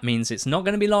 George, that means it's not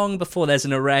going to be long before there's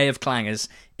an array of clangers,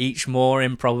 each more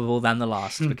improbable than the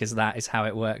last, because that is how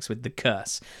it works with the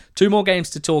curse. 2 more games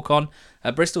to talk on.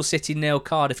 Bristol City 0,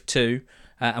 Cardiff 2,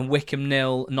 and Wycombe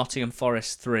 0, Nottingham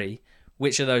Forest 3.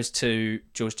 Which of those 2,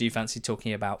 George, do you fancy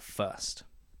talking about first?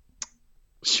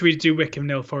 Should we do Wycombe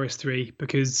 0, Forest 3?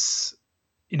 Because,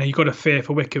 you've got a fear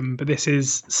for Wycombe, but this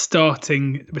is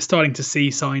starting. We're starting to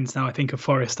see signs now, I think, of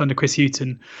Forest under Chris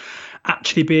Hughton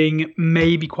actually being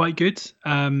maybe quite good.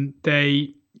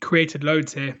 They created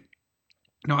loads here.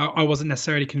 I wasn't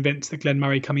necessarily convinced that Glenn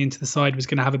Murray coming into the side was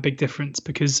going to have a big difference,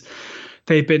 because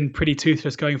they've been pretty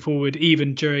toothless going forward,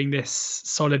 even during this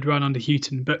solid run under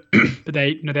Hughton. But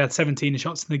they had 17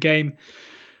 shots in the game.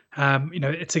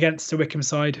 It's against the Wycombe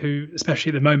side, who, especially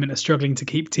at the moment, are struggling to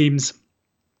keep teams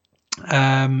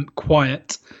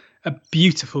quiet. A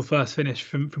beautiful first finish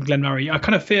from Glenn Murray. I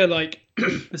kind of feel like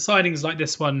the signings like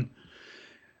this one,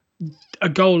 a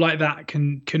goal like that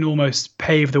can almost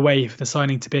pave the way for the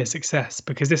signing to be a success,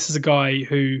 because this is a guy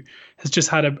who has just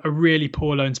had a really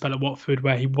poor loan spell at Watford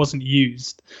where he wasn't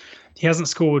used. He hasn't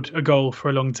scored a goal for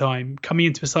a long time. Coming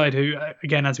into a side who,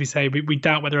 again, as we say, we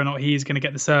doubt whether or not he is going to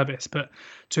get the service, but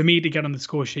to immediately get on the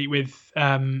score sheet with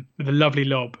a lovely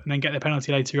lob and then get the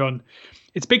penalty later on,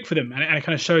 it's big for them. And it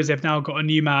kind of shows they've now got a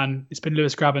new man. It's been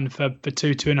Lewis Grabban for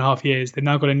 2.5 years. They've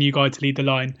now got a new guy to lead the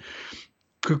line.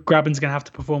 Grabban's going to have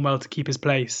to perform well to keep his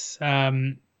place.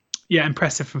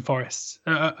 Impressive from Forest.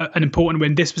 An important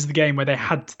win. This was the game where they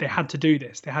had to do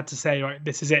this. They had to say, right,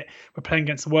 this is it. We're playing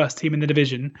against the worst team in the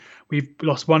division. We've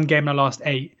lost 1 game in our last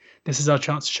 8. This is our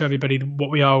chance to show everybody what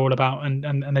we are all about,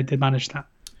 and they did manage that.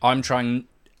 I'm trying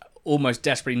almost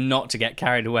desperately not to get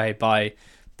carried away by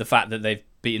the fact that they've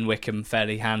beaten Wycombe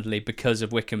fairly handily because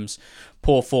of Wycombe's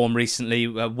poor form recently.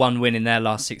 1 win in their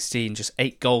last 16, just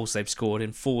 8 goals they've scored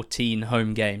in 14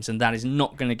 home games, and that is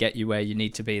not going to get you where you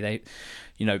need to be.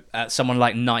 Someone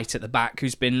like Knight at the back,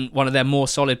 who's been one of their more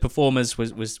solid performers,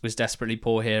 was desperately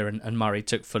poor here, and Murray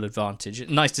took full advantage.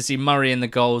 Nice to see Murray in the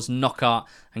goals, Knockaert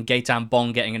and Gaetan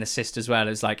Bong getting an assist as well.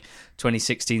 It was like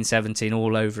 2016-17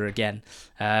 all over again.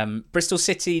 Bristol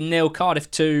City 0, Cardiff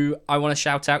 2. I want to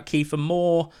shout out Kiefer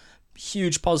Moore.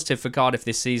 Huge positive for Cardiff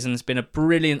this season. It's been a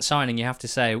brilliant signing, you have to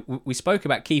say. We spoke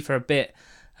about Kiefer a bit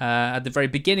at the very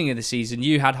beginning of the season.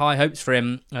 You had high hopes for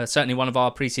him. Certainly one of our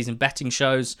pre-season betting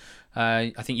shows.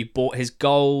 I think you bought his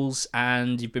goals,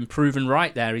 and you've been proven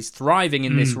right there. He's thriving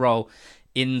in this role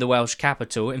in the Welsh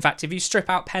capital. In fact, if you strip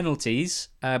out penalties,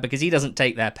 because he doesn't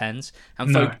take their pens,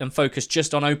 and focus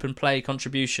just on open play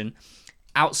contribution,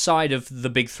 outside of the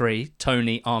big 3,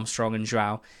 Tony, Armstrong and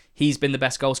João, he's been the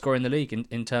best goal scorer in the league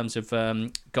in terms of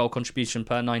goal contribution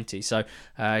per 90. So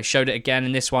showed it again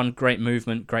in this one. Great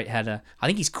movement, great header. I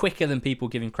think he's quicker than people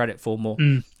give him credit for more.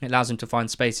 It allows him to find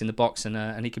space in the box,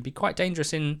 and he can be quite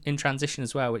dangerous in transition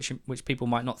as well, which people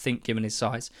might not think given his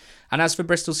size. And as for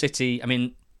Bristol City, I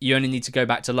mean, you only need to go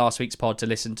back to last week's pod to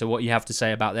listen to what you have to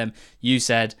say about them. You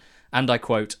said, and I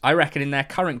quote, "I reckon in their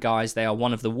current guise, they are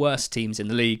one of the worst teams in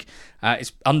the league."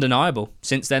 It's undeniable.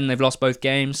 Since then, they've lost both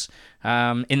games.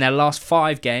 In their last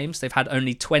 5 games, they've had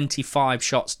only 25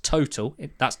 shots total.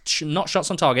 That's not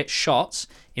shots on target, shots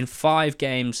in 5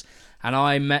 games. And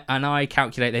I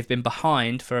calculate they've been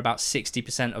behind for about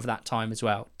 60% of that time as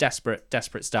well.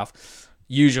 Desperate stuff.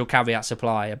 Usual caveat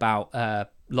supply about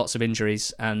lots of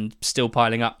injuries and still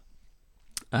piling up.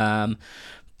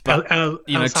 But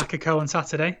Sakako on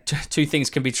Saturday. 2 things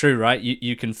can be true, right?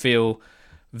 You can feel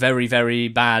very, very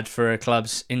bad for a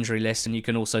club's injury list, and you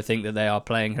can also think that they are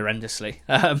playing horrendously.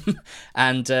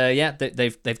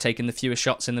 They've taken the fewest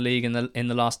shots in the league in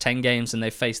the last 10 games, and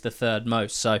they've faced the 3rd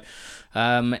most. So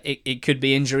it could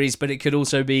be injuries, but it could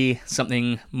also be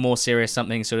something more serious,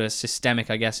 something sort of systemic,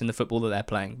 I guess, in the football that they're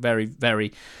playing. Very,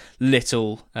 very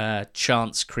little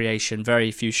chance creation, very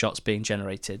few shots being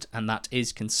generated, and that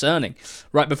is concerning.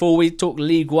 Right, before we talk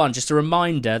League One, just a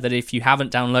reminder that if you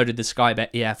haven't downloaded the Sky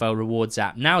Bet EFL Rewards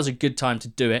app, now's a good time to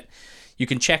do it. You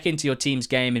can check into your team's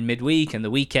game in midweek and the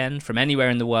weekend from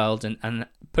anywhere in the world and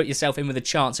put yourself in with a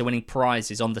chance of winning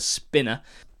prizes on the spinner.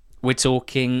 We're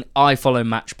talking iFollow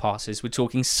match passes. We're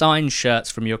talking signed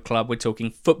shirts from your club. We're talking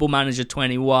Football Manager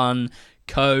 21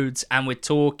 codes, and we're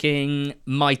talking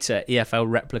Mitre EFL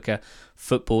replica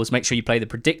footballs. Make sure you play the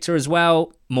predictor as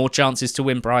well. More chances to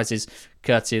win prizes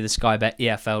courtesy of the Sky Bet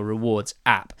EFL Rewards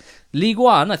app. League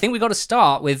One, I think we've got to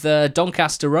start with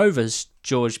Doncaster Rovers,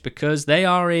 George, because they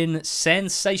are in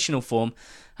sensational form.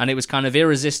 and it was kind of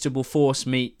irresistible force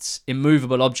meets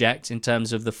immovable object in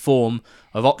terms of the form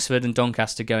of Oxford and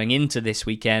Doncaster going into this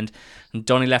weekend. And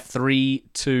Donny left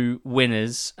 3-2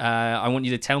 winners. I want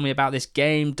you to tell me about this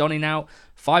game. Donny now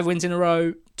 5 wins in a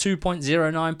row,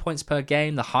 2.09 points per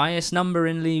game, the highest number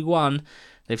in League One.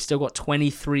 They've still got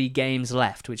 23 games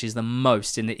left, which is the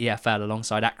most in the EFL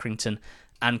alongside Accrington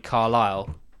and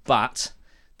Carlisle. But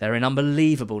they're in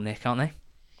unbelievable nick, aren't they?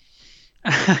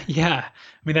 Yeah,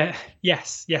 I mean,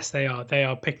 yes, they are. They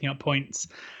are picking up points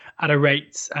at a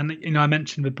rate, and I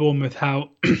mentioned with Bournemouth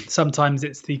how sometimes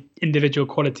it's the individual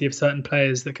quality of certain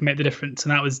players that can make the difference,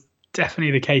 and that was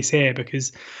definitely the case here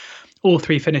because all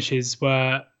 3 finishes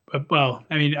were well.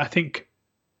 I mean, I think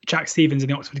Jack Stevens in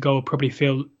the Oxford goal probably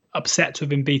feel upset to have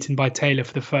been beaten by Taylor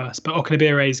for the first, but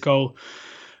Okanabire's goal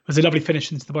was a lovely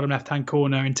finish into the bottom left-hand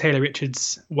corner, and Taylor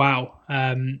Richards, wow.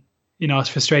 I was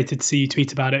frustrated to see you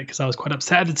tweet about it because I was quite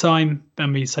upset at the time.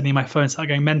 And suddenly my phone started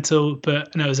going mental. But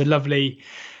it was a lovely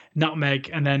nutmeg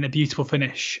and then a beautiful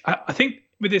finish. I think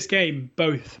with this game,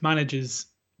 both managers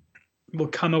will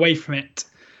come away from it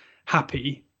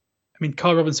happy. I mean,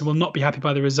 Carl Robinson will not be happy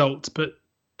by the result, but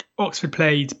Oxford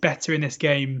played better in this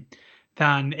game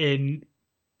than in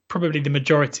probably the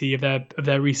majority of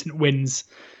their recent wins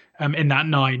in that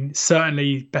 9.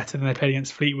 Certainly better than they played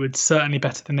against Fleetwood. Certainly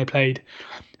better than they played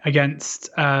against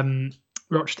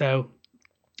Rochdale.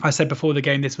 I said before the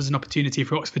game this was an opportunity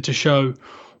for Oxford to show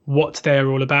what they're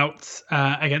all about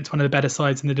against one of the better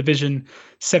sides in the division.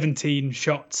 17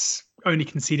 shots, only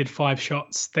conceded 5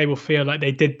 shots. They will feel like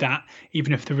they did that,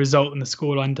 even if the result and the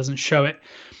scoreline doesn't show it.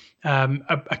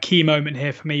 A key moment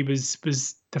here for me was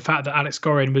the fact that Alex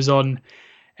Gorin was on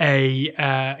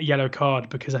a yellow card,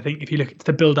 because I think if you look at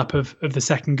the build-up of the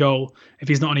second goal, if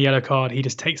he's not on a yellow card, he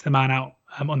just takes the man out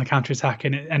on the counter-attack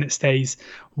and it stays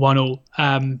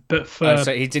 1-1. But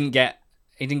so he didn't get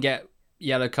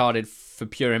yellow carded for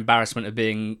pure embarrassment of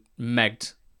being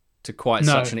megged to quite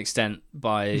such an extent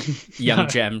by young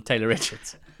gem Taylor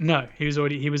Richards. No, he was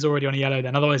already on a yellow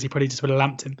then. Otherwise, he probably just would have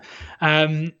lamped him.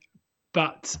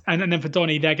 But then for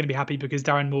Donny, they're going to be happy because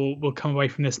Darren Moore will come away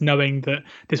from this knowing that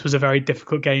this was a very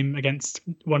difficult game against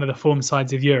one of the form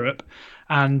sides of Europe,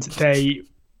 and they.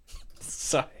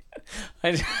 Sorry,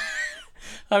 I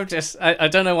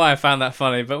don't know why I found that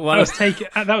funny, but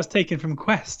that was taken from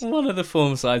Quest. One of the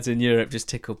form sides in Europe just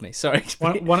tickled me. Sorry,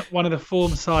 one of the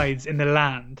form sides in the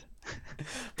land.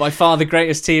 By far the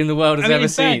greatest team the world has ever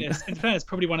seen. In fairness,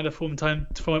 probably one of the form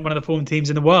teams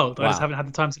in the world. Wow. I just haven't had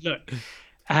the time to look.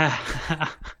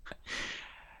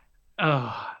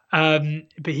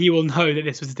 But he will know that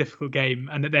this was a difficult game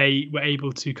and that they were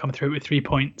able to come through with 3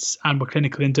 points and were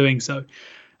clinical in doing so.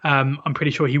 I'm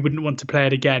pretty sure he wouldn't want to play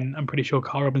it again. I'm pretty sure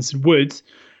Carl Robinson would.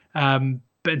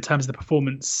 But in terms of the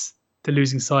performance, the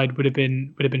losing side would have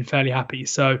been fairly happy.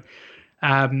 So,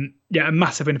 a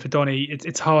massive win for Donny.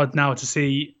 It's hard now to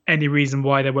see any reason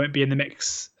why they won't be in the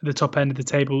mix at the top end of the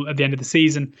table at the end of the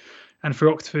season. And for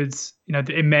Oxford,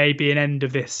 it may be an end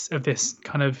of this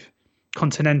kind of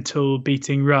continental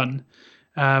beating run,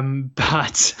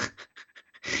 but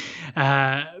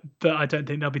I don't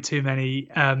think there'll be too many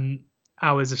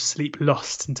hours of sleep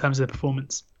lost in terms of the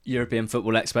performance. European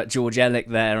football expert George Ellick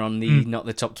there on the Not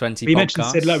the Top 20 podcast. You mentioned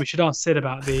Sid Lowe. We should ask Sid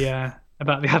about the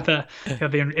other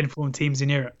informed teams in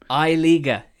Europe.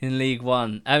 Liga in League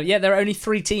One. There are only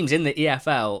 3 teams in the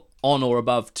EFL on or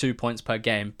above 2 points per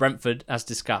game. Brentford, as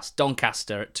discussed,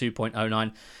 Doncaster at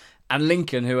 2.09, and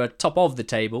Lincoln, who are top of the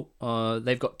table.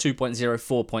 They've got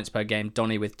 2.04 points per game.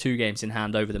 Donny with 2 games in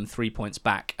hand over them, 3 points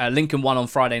back. Lincoln won on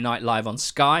Friday night live on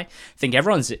Sky. I think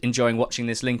everyone's enjoying watching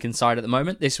this Lincoln side at the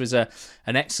moment. This was an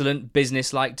excellent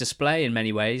business-like display in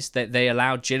many ways. They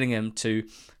allowed Gillingham to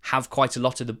have quite a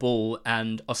lot of the ball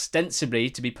and ostensibly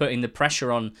to be putting the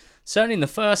pressure on, certainly in the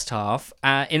first half,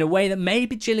 in a way that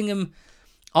maybe Gillingham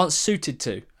aren't suited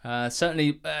to.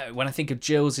 Certainly, when I think of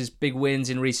Gills' big wins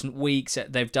in recent weeks,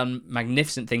 they've done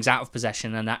magnificent things out of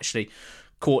possession and actually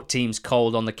caught teams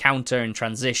cold on the counter in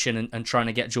transition and trying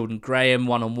to get Jordan Graham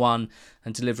one-on-one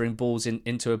and delivering balls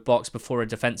into a box before a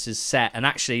defence is set. And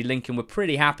actually, Lincoln were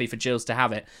pretty happy for Gills to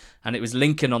have it. And it was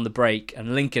Lincoln on the break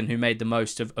and Lincoln who made the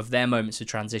most of their moments of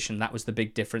transition. That was the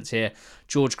big difference here.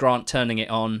 George Grant turning it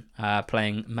on,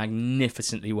 playing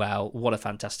magnificently well. What a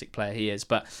fantastic player he is.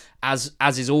 But as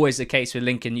is always the case with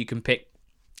Lincoln, you can pick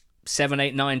 7,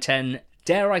 8, 9, 10,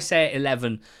 dare I say it,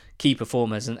 11 key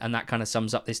performers, and that kind of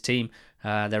sums up this team.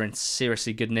 They're in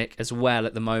seriously good nick as well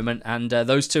at the moment, and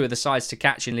those 2 are the sides to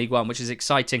catch in League One, which is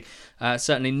exciting.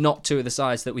 Certainly not 2 of the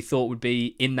sides that we thought would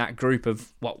be in that group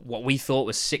of what we thought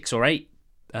was 6 or 8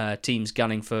 teams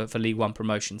gunning for League One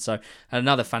promotion. So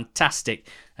another fantastic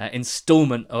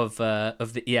instalment of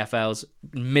the EFL's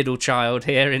middle child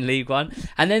here in League One.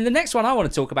 And then the next one I want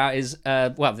to talk about is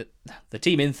the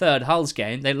team in third, Hull's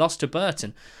game. They lost to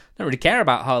Burton. Don't really care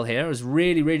about Hull here. I was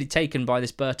really, really taken by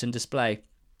this Burton display.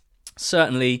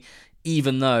 Certainly,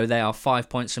 even though they are 5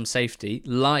 points from safety,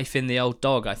 life in the old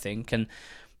dog, I think. And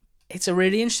it's a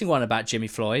really interesting one about Jimmy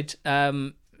Floyd.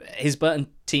 His Burton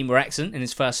team were excellent in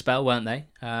his first spell, weren't they?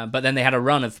 But then they had a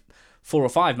run of 4 or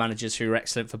 5 managers who were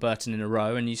excellent for Burton in a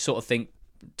row, and you sort of think,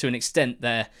 to an extent,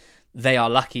 they are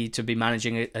lucky to be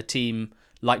managing a team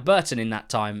like Burton in that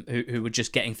time, who were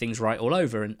just getting things right all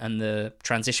over, and the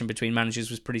transition between managers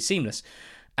was pretty seamless.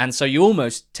 And so you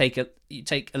almost take a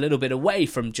little bit away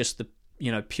from just the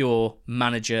pure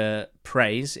manager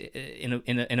praise in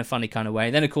a funny kind of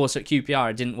way. Then, of course, at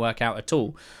QPR, it didn't work out at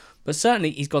all. But certainly,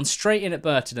 he's gone straight in at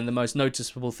Burton, and the most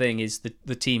noticeable thing is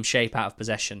the team shape out of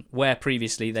possession, where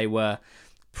previously they were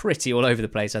pretty all over the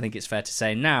place, I think it's fair to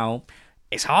say. Now,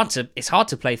 it's hard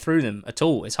to play through them at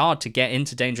all. It's hard to get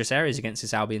into dangerous areas against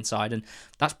this Albion side, and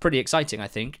that's pretty exciting, I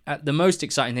think. The most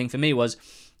exciting thing for me was,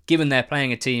 given they're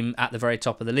playing a team at the very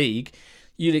top of the league,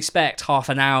 you'd expect half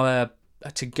an hour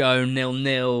to go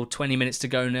 0-0, 20 minutes to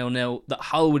go 0-0, that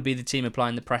Hull would be the team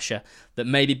applying the pressure, that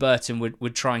maybe Burton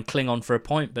would try and cling on for a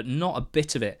point, but not a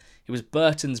bit of it. It was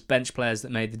Burton's bench players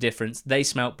that made the difference. They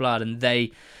smelt blood and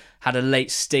they had a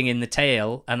late sting in the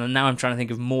tail, and now I'm trying to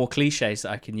think of more cliches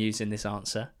that I can use in this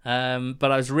answer.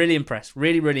 But I was really impressed,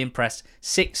 really, really impressed.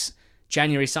 6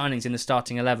 January signings in the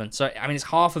starting 11. So, I mean, it's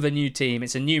half of a new team.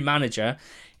 It's a new manager.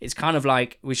 It's kind of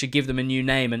like we should give them a new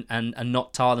name and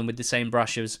not tar them with the same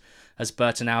brush as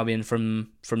Burton Albion from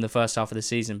the first half of the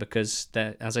season, because,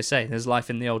 as I say, there's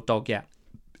life in the old dog. Yeah,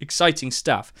 exciting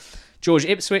stuff. George,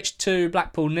 Ipswich 2,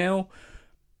 Blackpool 0,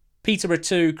 Peterborough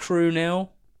 2, Crewe 0,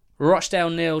 Rochdale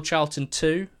 0, Charlton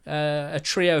 2. A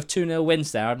trio of 2-0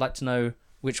 wins there. I'd like to know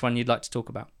which one you'd like to talk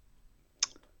about.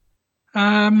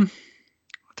 I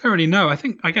don't really know.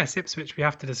 I guess Ipswich we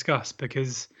have to discuss,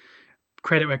 because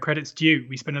credit where credit's due.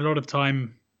 We spend a lot of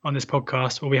time on this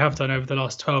podcast, or we have done over the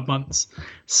last 12 months,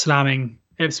 slamming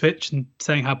Ipswich and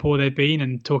saying how poor they've been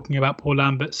and talking about Paul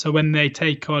Lambert. So when they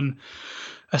take on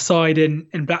a side in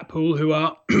Blackpool, who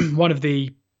are one of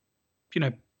the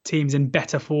teams in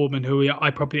better form and who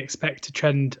I probably expect to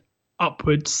trend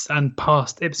upwards and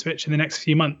past Ipswich in the next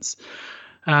few months,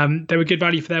 they were good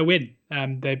value for their win.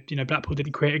 Blackpool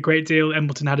didn't create a great deal.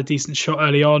 Embleton had a decent shot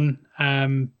early on,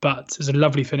 but it was a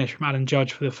lovely finish from Alan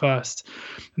Judge for the first,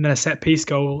 and then a set piece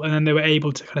goal, and then they were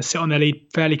able to kind of sit on their lead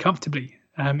fairly comfortably.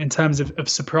 In terms of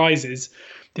surprises,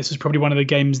 this was probably one of the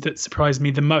games that surprised me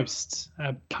the most.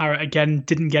 Parrott again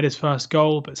didn't get his first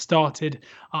goal, but started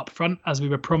up front as we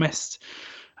were promised.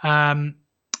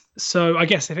 So I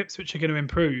guess if Ipswich are going to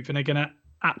improve and are going to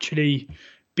actually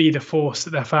be the force that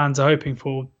their fans are hoping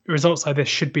for, results like this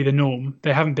should be the norm.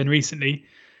 They haven't been recently,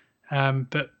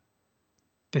 but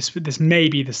this may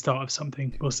be the start of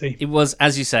something. We'll see. It was,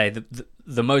 as you say,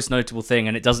 the most notable thing,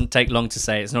 and it doesn't take long to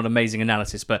say. It's not amazing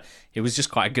analysis, but it was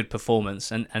just quite a good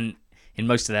performance. And in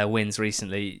most of their wins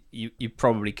recently, you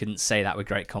probably couldn't say that with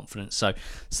great confidence. So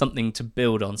something to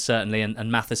build on, certainly.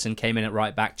 And Matheson came in at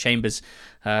right back. Chambers,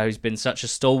 who's been such a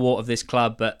stalwart of this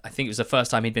club, but I think it was the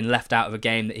first time he'd been left out of a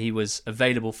game that he was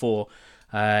available for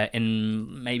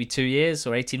in maybe 2 years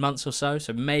or 18 months or so.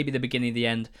 So maybe the beginning of the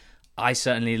end. I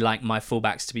certainly like my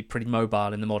fullbacks to be pretty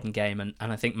mobile in the modern game, and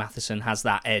I think Matheson has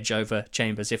that edge over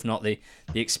Chambers, if not the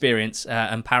experience,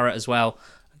 and Parrott as well.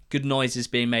 Good noises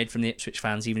being made from the Ipswich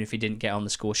fans, even if he didn't get on the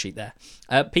score sheet there.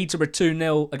 Peterborough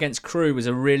 2-0 against Crewe was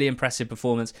a really impressive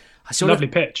performance. Lovely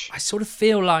pitch. I sort of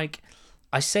feel like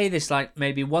I say this like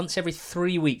maybe once every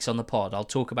 3 weeks on the pod. I'll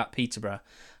talk about Peterborough,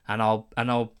 and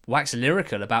I'll wax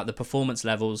lyrical about the performance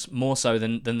levels more so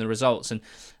than the results. And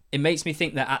it makes me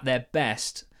think that at their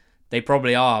best, they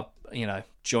probably are,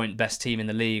 joint best team in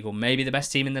the league, or maybe the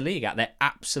best team in the league at their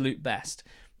absolute best.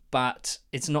 But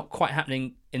it's not quite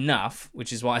happening enough,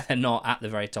 which is why they're not at the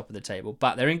very top of the table.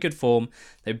 But they're in good form.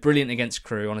 They're brilliant against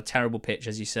Crewe on a terrible pitch,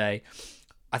 as you say.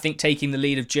 I think taking the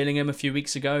lead of Gillingham a few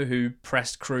weeks ago, who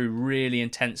pressed Crewe really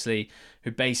intensely,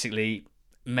 who basically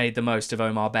made the most of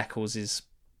Omar Beckles'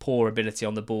 poor ability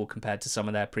on the ball compared to some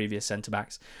of their previous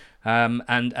centre-backs,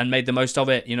 and made the most of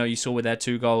it. You saw with their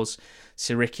 2 goals,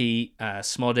 Siriki,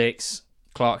 Smodics,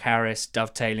 Clark Harris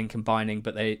dovetailing, combining,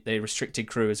 but they restricted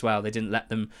Crewe as well. They didn't let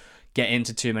them get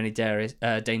into too many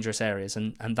dangerous areas,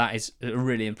 and that is a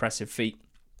really impressive feat.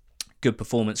 Good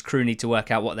performance. Crewe need to work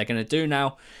out what they're going to do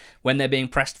now when they're being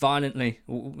pressed violently.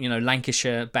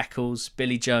 Lancashire, Beckles,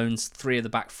 Billy Jones, 3 of the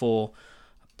back 4,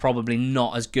 probably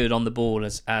not as good on the ball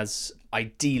as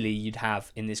ideally you'd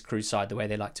have in this Crew side, the way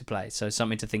they like to play. So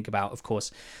something to think about. Of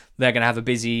course, they're going to have a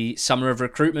busy summer of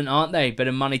recruitment, aren't they? Bit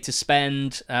of money to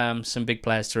spend, some big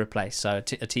players to replace. So a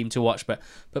team to watch, but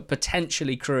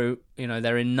potentially Crew,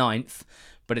 they're in ninth,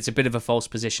 but it's a bit of a false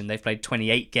position. They've played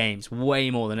 28 games, way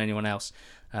more than anyone else.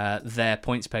 Their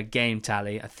points per game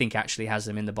tally, I think, actually has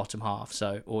them in the bottom half,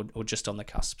 so or just on the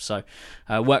cusp. So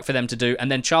work for them to do.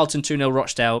 And then Charlton 2-0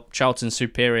 Rochdale. Charlton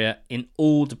superior in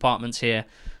all departments here.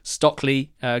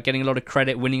 Stockley getting a lot of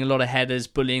credit, winning a lot of headers,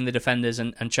 bullying the defenders,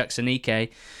 and Chuck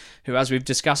Sanike, who, as we've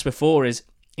discussed before, is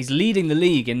leading the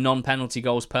league in non-penalty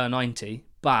goals per 90,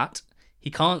 but he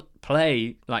can't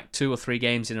play like 2 or 3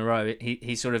 games in a row.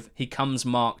 He comes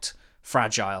marked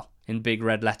fragile in big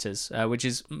red letters,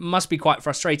 which must be quite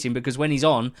frustrating, because when he's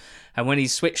on and when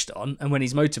he's switched on and when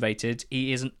he's motivated,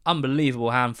 he is an unbelievable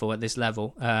handful at this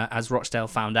level, as Rochdale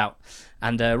found out.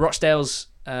 And Rochdale's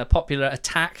popular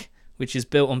attack, which is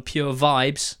built on pure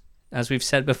vibes, as we've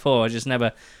said before, just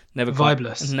never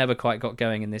quite got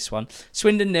going in this one.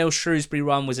 Swindon 0, Shrewsbury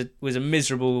 1 was a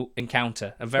miserable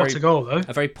encounter. What a goal, though.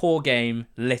 A very poor game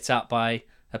lit up by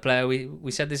a player. We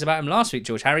said this about him last week,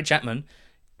 George. Harry Chapman.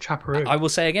 Chaparoo. I will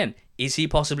say again, is he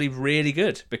possibly really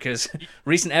good? Because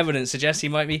recent evidence suggests he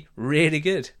might be really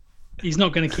good. He's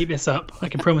not going to keep this up, I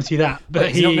can promise you that.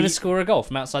 But he's not going to score a goal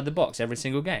from outside the box every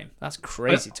single game. That's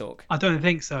crazy talk. I don't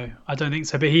think so.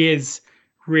 But he is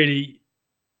really,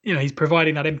 he's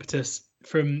providing that impetus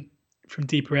from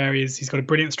deeper areas. He's got a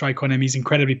brilliant strike on him. He's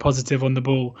incredibly positive on the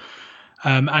ball.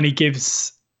 And he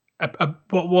gives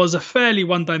what was a fairly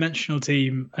one-dimensional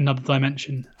team another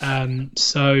dimension.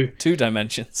 2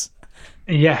 dimensions.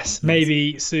 Yes,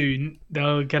 maybe soon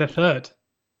they'll get a third,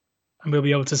 and we'll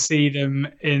be able to see them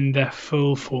in their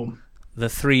full form. The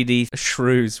 3D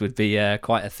shrews would be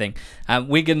quite a thing.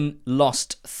 Wigan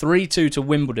lost 3-2 to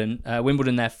Wimbledon.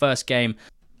 Wimbledon, their first game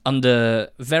under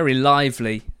very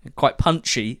lively, quite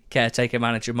punchy caretaker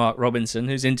manager Mark Robinson,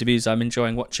 whose interviews I'm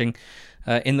enjoying watching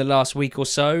in the last week or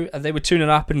so. They were 2-0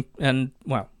 up and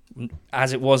well,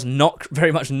 as it was not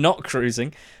very much not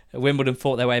cruising, Wimbledon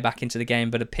fought their way back into the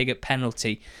game, but a Pigott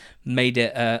penalty made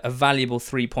it a valuable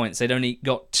 3 points. They'd only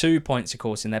got 2 points, of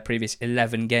course, in their previous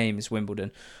 11 games,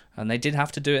 Wimbledon, and they did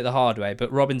have to do it the hard way.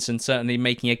 But Robinson certainly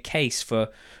making a case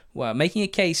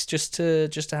just to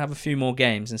have a few more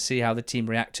games and see how the team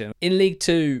react to him. In League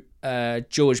Two,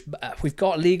 George, we've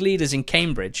got league leaders in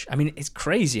Cambridge. I mean, it's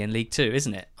crazy in League Two,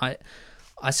 isn't it?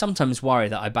 I sometimes worry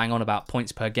that I bang on about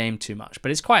points per game too much, but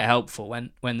it's quite helpful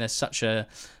when there's such a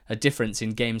difference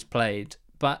in games played.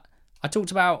 But I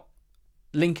talked about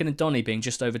Lincoln and Donny being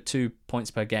just over 2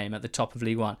 points per game at the top of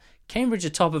League One. Cambridge are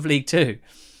top of League Two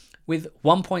with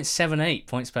 1.78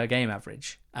 points per game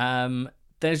average.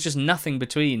 There's just nothing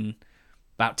between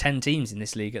about 10 teams in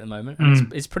this league at the moment.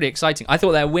 And it's pretty exciting. I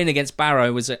thought their win against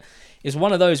Barrow is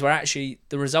one of those where actually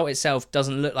the result itself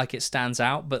doesn't look like it stands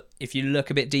out, but if you look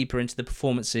a bit deeper into the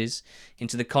performances,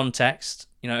 into the context,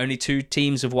 only 2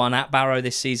 teams have won at Barrow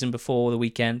this season before the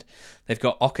weekend. They've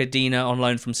got Okadina on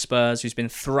loan from Spurs, who's been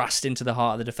thrust into the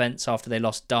heart of the defence after they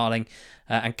lost Darling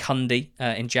and Cundy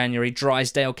in January.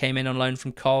 Drysdale came in on loan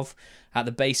from Cov at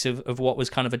the base of what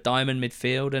was kind of a diamond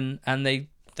midfield, and they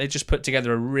just put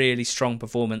together a really strong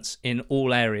performance in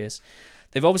all areas.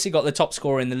 They've obviously got the top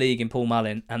scorer in the league in Paul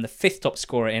Mullin and the 5th top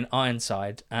scorer in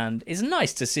Ironside, and it's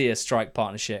nice to see a strike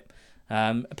partnership.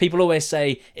 People always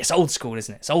say it's old school,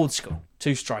 isn't it? It's old school.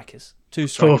 2 strikers.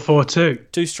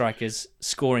 4-4-2. 2 strikers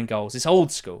scoring goals. It's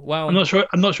old school. Well, I'm not sure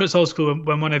it's old school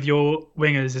when one of your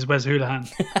wingers is Wes Houlihan.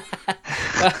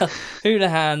 Well,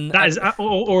 Houlihan. That is,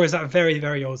 or is that very,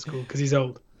 very old school because he's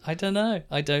old? I don't know.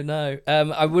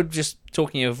 I would just,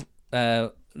 talking of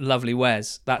lovely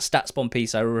Wes, that StatsBomb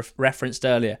piece I referenced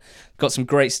earlier, got some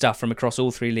great stuff from across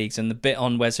all 3 leagues, and the bit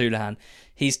on Wes Houlihan,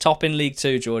 he's top in League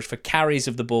 2, George, for carries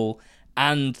of the ball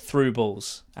and through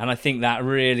balls, and I think that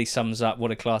really sums up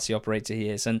what a classy operator he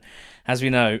is. And as we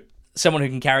know, someone who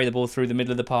can carry the ball through the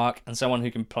middle of the park and someone who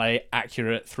can play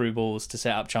accurate through balls to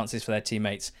set up chances for their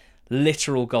teammates,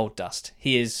 literal gold dust.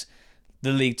 He is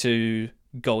the League 2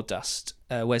 gold dust,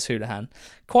 Wes Houlihan.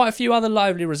 Quite a few other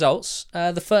lively results.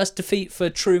 The first defeat for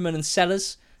Truman and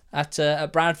Sellers at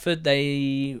Bradford.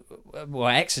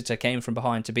 Exeter came from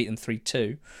behind to beat them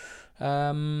 3-2.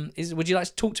 Would you like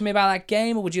to talk to me about that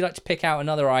game, or would you like to pick out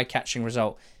another eye-catching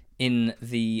result in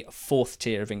the 4th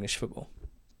tier of English football?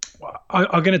 Well,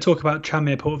 I'm going to talk about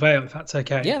Tranmere Port Vale, if that's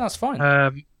okay. Yeah, that's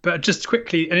fine. But just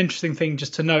quickly, an interesting thing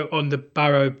just to note on the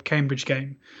Barrow-Cambridge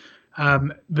game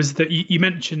was that you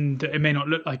mentioned that it may not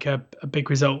look like a big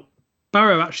result.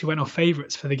 Barrow actually went off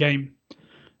favourites for the game,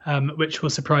 which will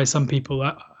surprise some people.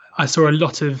 I saw a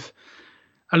lot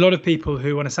of people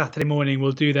who on a Saturday morning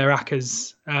will do their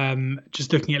ACCAs,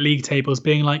 just looking at league tables,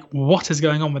 being like, what is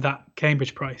going on with that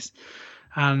Cambridge price?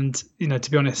 And,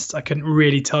 to be honest, I couldn't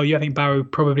really tell you. I think Barrow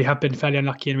probably have been fairly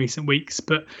unlucky in recent weeks,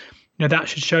 but that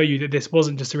should show you that this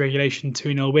wasn't just a regulation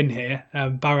 2-0 win here.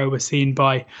 Barrow was seen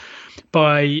by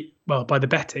the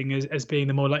betting as being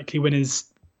the more likely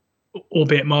winners,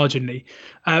 albeit marginally.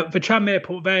 For Tranmere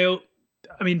Port Vale,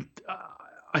 I mean,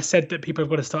 I said that people have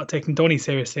got to start taking Donny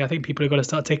seriously. I think people have got to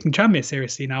start taking Tranmere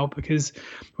seriously now, because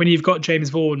when you've got James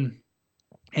Vaughan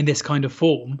in this kind of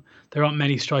form, there aren't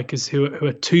many strikers who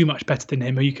are too much better than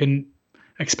him, who you can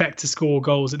expect to score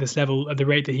goals at this level at the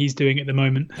rate that he's doing at the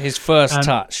moment. His first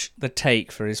touch, the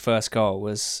take for his first goal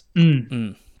was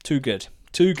too good.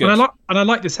 And I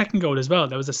like the second goal as well.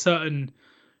 There was a certain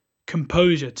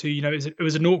composure to, it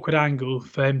was an awkward angle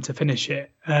for him to finish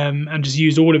it, and just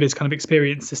use all of his kind of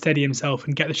experience to steady himself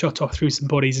and get the shot off through some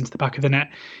bodies into the back of the net.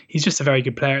 He's just a very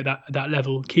good player at that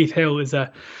level. Keith Hill is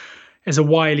a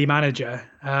wily manager,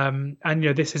 and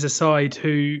this is a side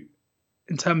who,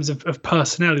 in terms of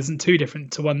personnel, isn't too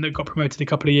different to one that got promoted a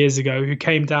couple of years ago, who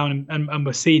came down and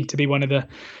were seen to be one of the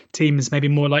teams maybe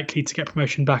more likely to get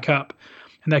promotion back up,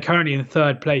 and they're currently in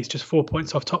third place, just 4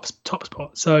 points off top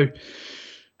spot. So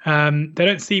they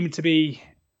don't seem to be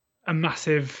a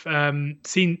massive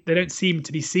they don't seem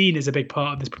to be seen as a big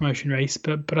part of this promotion race,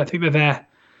 but I think they're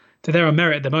there on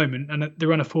merit at the moment, and the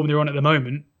run of form they're on at the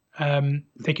moment, if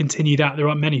they continue that, there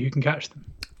aren't many who can catch them.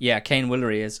 Yeah, Kane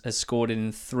Willery has scored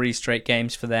in 3 straight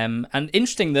games for them. And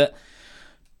interesting that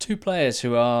 2 players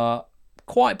who are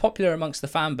quite popular amongst the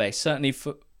fan base, certainly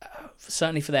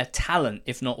for their talent,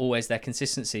 if not always their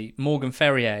consistency, Morgan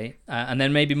Ferrier, and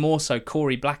then maybe more so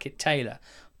Corey Blackett-Taylor.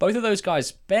 Both of those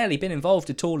guys barely been involved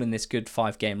at all in this good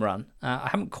 5-game run. I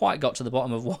haven't quite got to the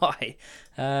bottom of why.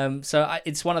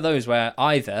 It's one of those where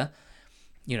either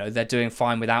they're doing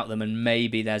fine without them, and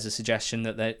maybe there's a suggestion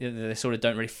that they sort of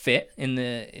don't really fit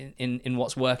in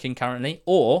what's working currently,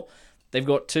 or they've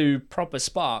got 2 proper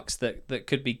sparks that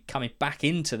could be coming back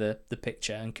into the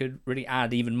picture and could really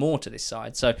add even more to this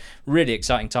side. So really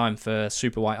exciting time for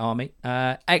Super White Army.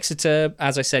 Exeter,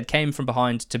 as I said, came from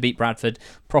behind to beat Bradford.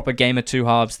 Proper game of 2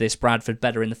 halves this. Bradford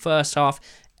better in the first half.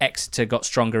 Exeter got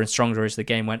stronger and stronger as the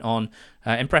game went on.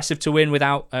 Impressive to win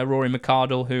without Rory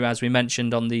McArdle, who, as we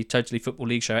mentioned on the Totally Football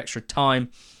League show Extra Time,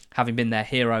 having been their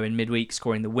hero in midweek,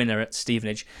 scoring the winner at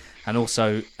Stevenage, and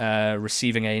also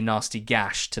receiving a nasty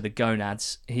gash to the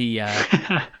gonads. He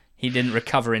didn't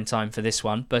recover in time for this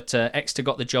one, but Exeter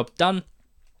got the job done.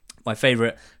 My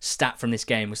favourite stat from this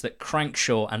game was that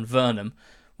Crankshaw and Vernham,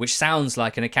 which sounds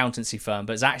like an accountancy firm,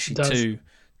 but it's actually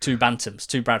two Bantams,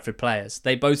 2 Bradford players.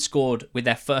 They both scored with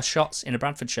their first shots in a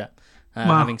Bradford shirt,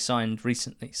 having signed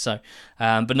recently. So,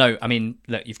 but no, I mean,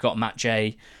 look, you've got Matt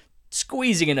J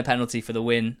squeezing in a penalty for the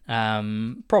win.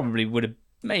 Probably would have,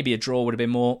 maybe a draw would have been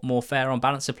more fair on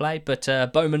balance of play, but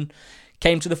Bowman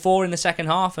came to the fore in the second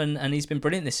half, and he's been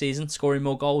brilliant this season, scoring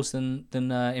more goals than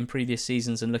in previous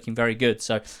seasons and looking very good.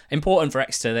 So important for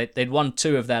Exeter. They'd won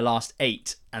 2 of their last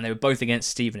 8, and they were both against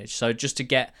Stevenage. So just to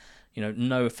get,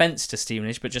 no offence to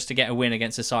Stevenage, but just to get a win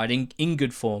against a side in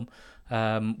good form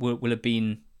will have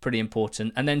been pretty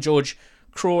important. And then George,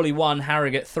 Crawley 1,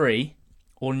 Harrogate 3,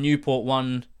 or Newport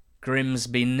 1,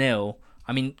 Grimsby 0.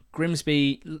 I mean,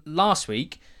 Grimsby, last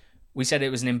week, we said it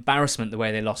was an embarrassment the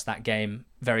way they lost that game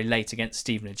very late against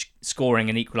Stevenage, scoring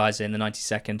an equaliser in the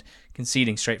 92nd,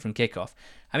 conceding straight from kickoff.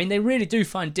 I mean, they really do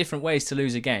find different ways to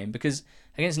lose a game, because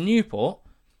against Newport,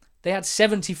 they had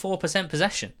 74%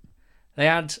 possession. They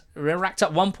racked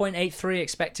up 1.83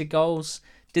 expected goals,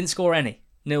 didn't score any,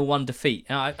 0-1 defeat.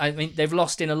 I mean, they've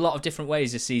lost in a lot of different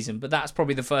ways this season, but that's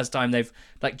probably the first time they've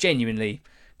genuinely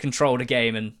controlled a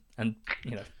game and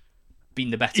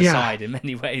been the better side in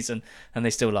many ways, and they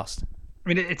still lost. I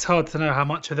mean, it's hard to know how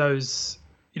much of those,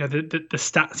 the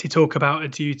stats you talk about are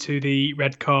due to the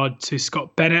red card to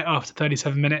Scott Bennett after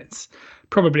 37 minutes.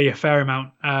 Probably a fair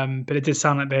amount, but it did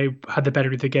sound like they had the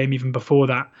better of the game even before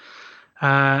that.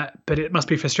 But it must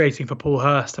be frustrating for Paul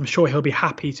Hurst. I'm sure he'll be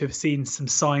happy to have seen some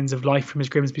signs of life from his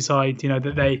Grimsby side.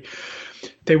 That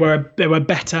they were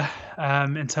better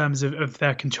in terms of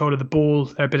their control of the ball,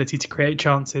 their ability to create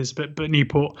chances. But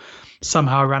Newport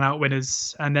somehow ran out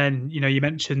winners. And then you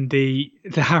mentioned the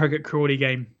Harrogate Crawley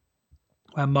game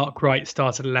where Mark Wright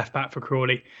started a left back for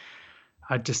Crawley.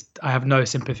 I have no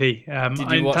sympathy.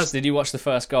 Did you watch the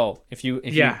first goal? And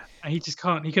he just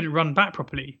can't. He couldn't run back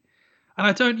properly. And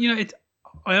I don't.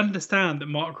 I understand that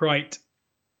Mark Wright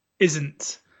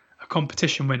isn't a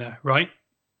competition winner, right?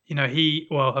 He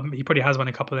probably has won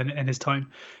a couple in his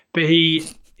time, but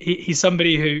he's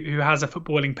somebody who has a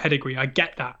footballing pedigree. I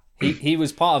get that, He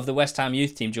was part of the West Ham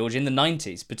youth team, George, in the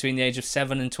 90s, between the age of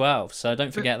 7 and 12. So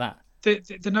don't forget that.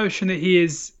 The notion that he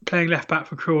is playing left back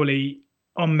for Crawley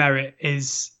on merit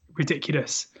is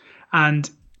ridiculous. And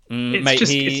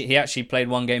he actually played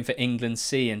one game for England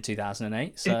C in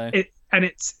 2008. So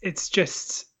it's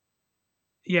just,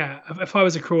 yeah, if I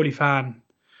was a Crawley fan,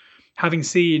 having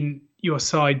seen your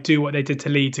side do what they did to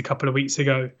Leeds a couple of weeks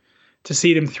ago, to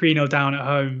see them 3-0 down at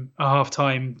home at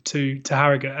half-time to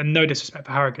Harrogate, and no disrespect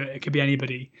for Harrogate, it could be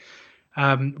anybody,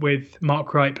 with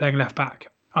Mark Wright playing left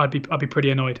back, I'd be pretty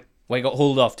annoyed. Well, he got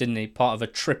hauled off, didn't he? Part of a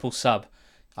triple sub.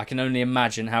 I can only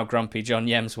imagine how grumpy John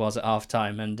Yems was at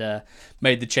half-time and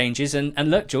made the changes. And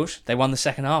look, George, they won the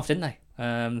second half, didn't they?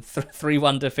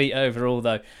 3-1 defeat overall,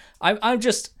 though. I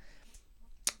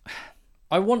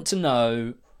want to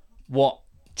know what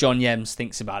John Yems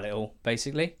thinks about it all,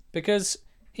 basically, because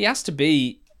he has to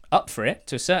be up for it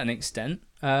to a certain extent.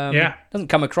 Doesn't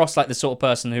come across like the sort of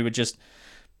person who would just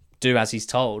do as he's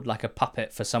told, like a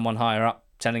puppet for someone higher up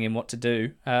telling him what to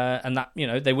do. And that,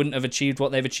 they wouldn't have achieved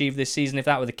what they've achieved this season if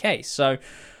that were the case. So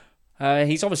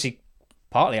he's obviously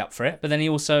partly up for it, but then he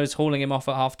also is hauling him off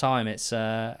at half time. It's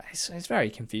very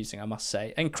confusing, I must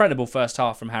say. Incredible first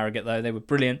half from Harrogate, though. They were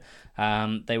brilliant.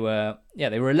 They were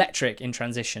electric in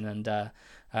transition,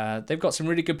 and they've got some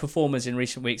really good performers in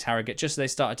recent weeks, Harrogate. Just as they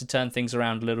started to turn things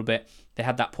around a little bit, they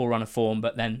had that poor run of form,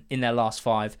 but then in their last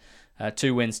 5,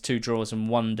 2 wins, 2 draws, and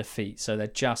 1 defeat. So they're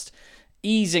just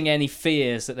easing any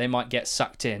fears that they might get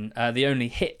sucked in. The only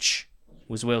hitch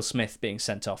was Will Smith being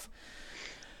sent off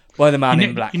by the man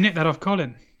in black. You nicked that off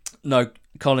Colin? No,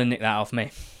 Colin nicked that off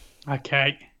me.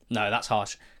 Okay. No, that's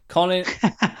harsh. Colin,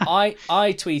 I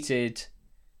tweeted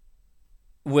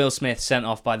Will Smith sent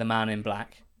off by the man in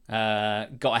black.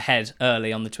 Got ahead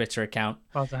early on the Twitter account.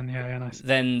 Well done, yeah, nice.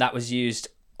 Then that was used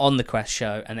on the Quest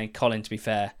show, and then Colin, to be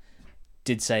fair,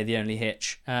 did say the only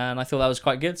hitch, and I thought that was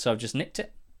quite good, so I've just nicked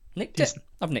it.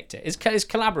 I've nicked it. It's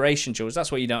collaboration, Jules. That's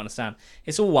what you don't understand.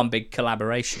 It's all one big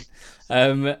collaboration.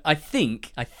 I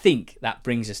think that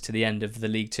brings us to the end of the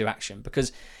League Two action,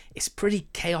 because it's pretty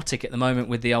chaotic at the moment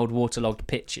with the old waterlogged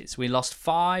pitches. We lost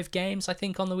 5 games, I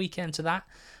think, on the weekend to that.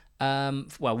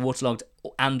 Waterlogged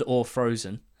and or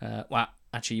frozen.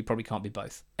 Actually, you probably can't be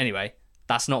both. Anyway,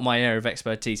 that's not my area of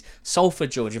expertise.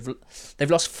 Salford, George, they've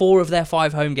lost 4 of their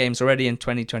 5 home games already in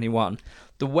 2021.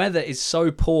 The weather is so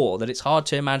poor that it's hard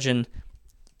to imagine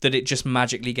that it just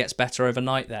magically gets better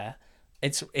overnight there.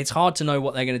 It's hard to know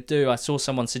what they're going to do. I saw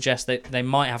someone suggest that they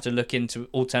might have to look into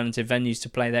alternative venues to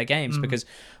play their games, because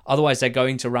otherwise they're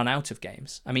going to run out of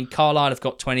games. I mean, Carlisle have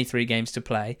got 23 games to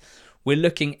play. We're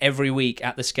looking every week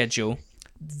at the schedule.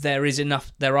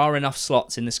 There are enough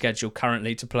slots in the schedule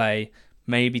currently to play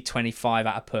maybe 25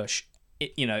 at a push.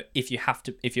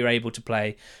 If you're able to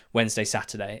play Wednesday,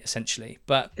 Saturday, essentially.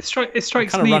 But it strikes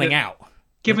kind of me running out.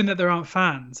 Given that there aren't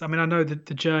fans, I mean, I know that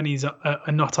the journeys are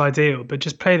not ideal, but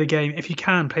just play the game. If you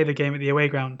can, play the game at the away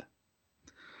ground.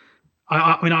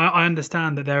 I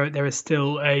understand that there is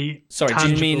still a Sorry,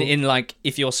 tangible... do you mean in, like,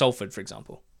 if you're Salford, for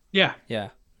example? Yeah. Yeah.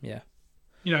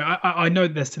 I know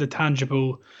that there's still a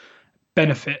tangible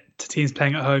benefit to teams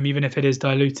playing at home, even if it is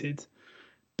diluted.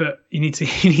 But you need to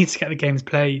get the games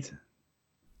played.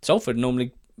 Salford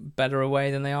normally better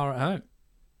away than they are at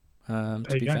home,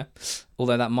 to be fair.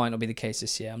 Although that might not be the case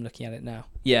this year. I'm looking at it now.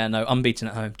 Yeah, no, unbeaten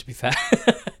at home, to be fair.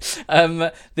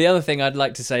 The other thing I'd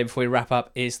like to say before we wrap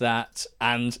up is that,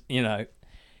 and,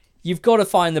 you've got to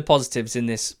find the positives in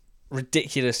this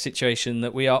ridiculous situation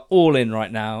that we are all in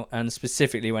right now, and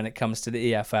specifically when it comes to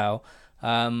the EFL.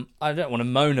 I don't want to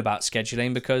moan about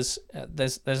scheduling, because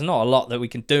there's not a lot that we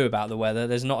can do about the weather.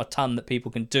 There's not a ton that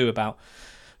people can do about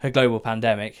a global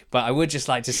pandemic. But I would just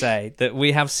like to say that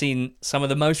we have seen some of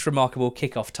the most remarkable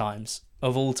kickoff times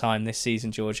of all time this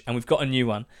season, George, and we've got a new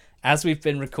one. As we've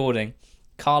been recording,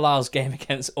 Carlisle's game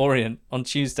against Orient on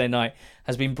Tuesday night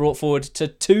has been brought forward to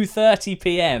 2:30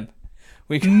 p.m.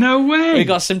 No way! We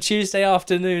got some Tuesday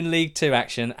afternoon League 2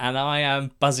 action, and I am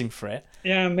buzzing for it.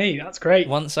 Yeah, me. That's great.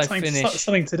 Once I finish...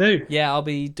 Something to do. Yeah, I'll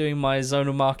be doing my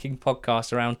zonal marking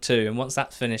podcast around 2, and once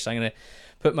that's finished, I'm going to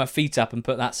put my feet up and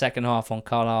put that second half on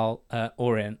Carlisle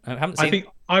Orient.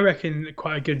 I reckon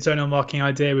quite a good zonal marking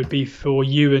idea would be for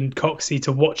you and Coxie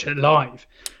to watch it live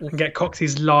and get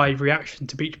Coxie's live reaction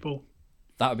to beach ball.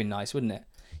 That would be nice, wouldn't it?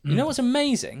 You know what's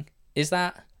amazing is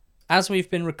that as we've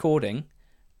been recording,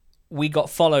 we got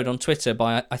followed on Twitter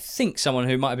by, I think, someone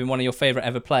who might have been one of your favourite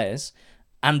ever players,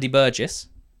 Andy Burgess.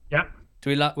 Yeah.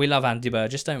 We love Andy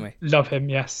Burgess, don't we? Love him,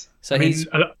 yes. So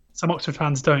some Oxford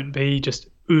fans don't, but he just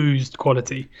oozed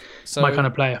quality. So my kind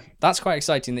of player. That's quite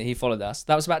exciting that he followed us.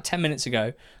 That was about 10 minutes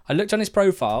ago. I looked on his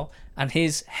profile, and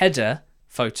his header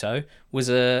photo was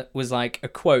like a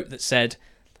quote that said,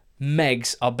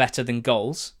 "Megs are better than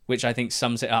goals," which I think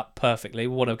sums it up perfectly.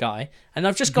 What a guy. And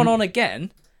I've just gone on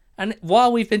again, and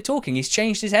while we've been talking, he's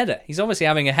changed his header. He's obviously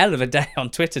having a hell of a day on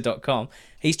twitter.com.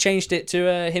 He's changed it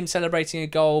to him celebrating a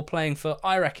goal playing for,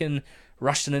 I reckon,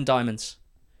 Rushden and Diamonds.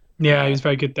 Yeah, he was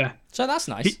very good there. So that's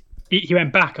nice. He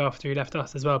went back after he left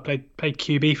us as well, played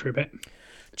QB for a bit.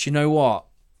 Do you know what?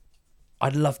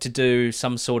 I'd love to do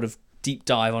some sort of deep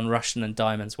dive on Rushden and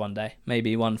Diamonds one day.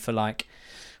 Maybe one for like,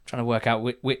 I'm trying to work out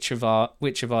which of our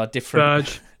different...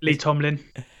 Burge, Lee Tomlin.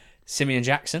 Simeon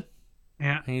Jackson.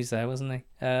 Yeah. He's there, wasn't he?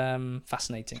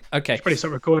 Fascinating. Okay. Should probably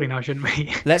stop recording now, shouldn't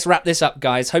we? Let's wrap this up,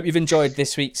 guys. Hope you've enjoyed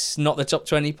this week's Not the Top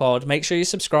 20 pod. Make sure you're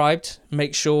subscribed.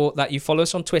 Make sure that you follow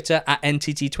us on Twitter at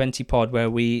NTT20pod, where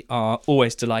we are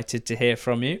always delighted to hear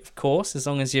from you, of course, as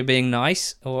long as you're being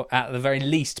nice or at the very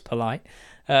least polite.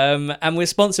 And we're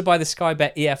sponsored by the Sky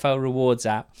Bet EFL Rewards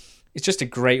app. It's just a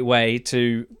great way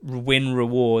to win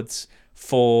rewards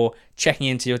for checking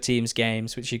into your team's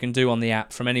games, which you can do on the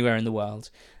app from anywhere in the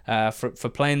world. For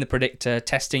playing the predictor,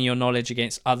 testing your knowledge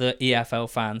against other EFL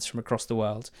fans from across the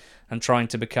world, and trying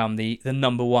to become the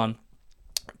number one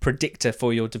predictor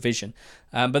for your division.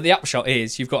 But the upshot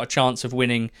is you've got a chance of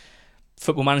winning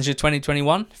Football Manager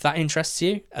 2021, if that interests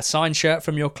you. A signed shirt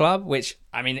from your club, which,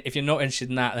 I mean, if you're not interested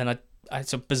in that, then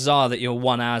it's bizarre that you're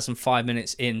 1 hour and 5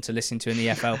 minutes into listening to an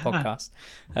EFL podcast.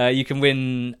 You can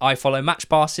win iFollow match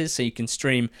passes, so you can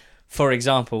stream, for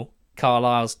example,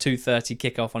 Carlisle's 2:30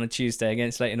 kickoff on a Tuesday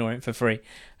against Leyton Orient for free.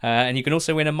 And you can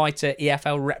also win a Mitre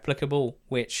EFL replica ball,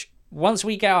 which once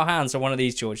we get our hands on one of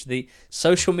these, George, the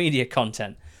social media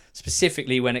content,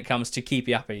 specifically when it comes to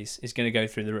keepy uppies, is going to go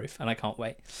through the roof, and I can't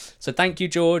wait. So thank you,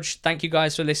 George. Thank you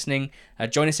guys for listening.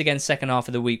 Join us again second half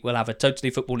of the week. We'll have a Totally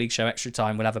Football League show extra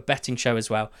time. We'll have a betting show as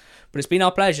well. But it's been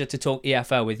our pleasure to talk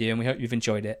EFL with you, and we hope you've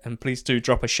enjoyed it. And please do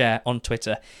drop a share on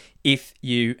Twitter if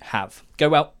you have. Go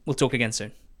well. We'll talk again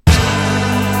soon.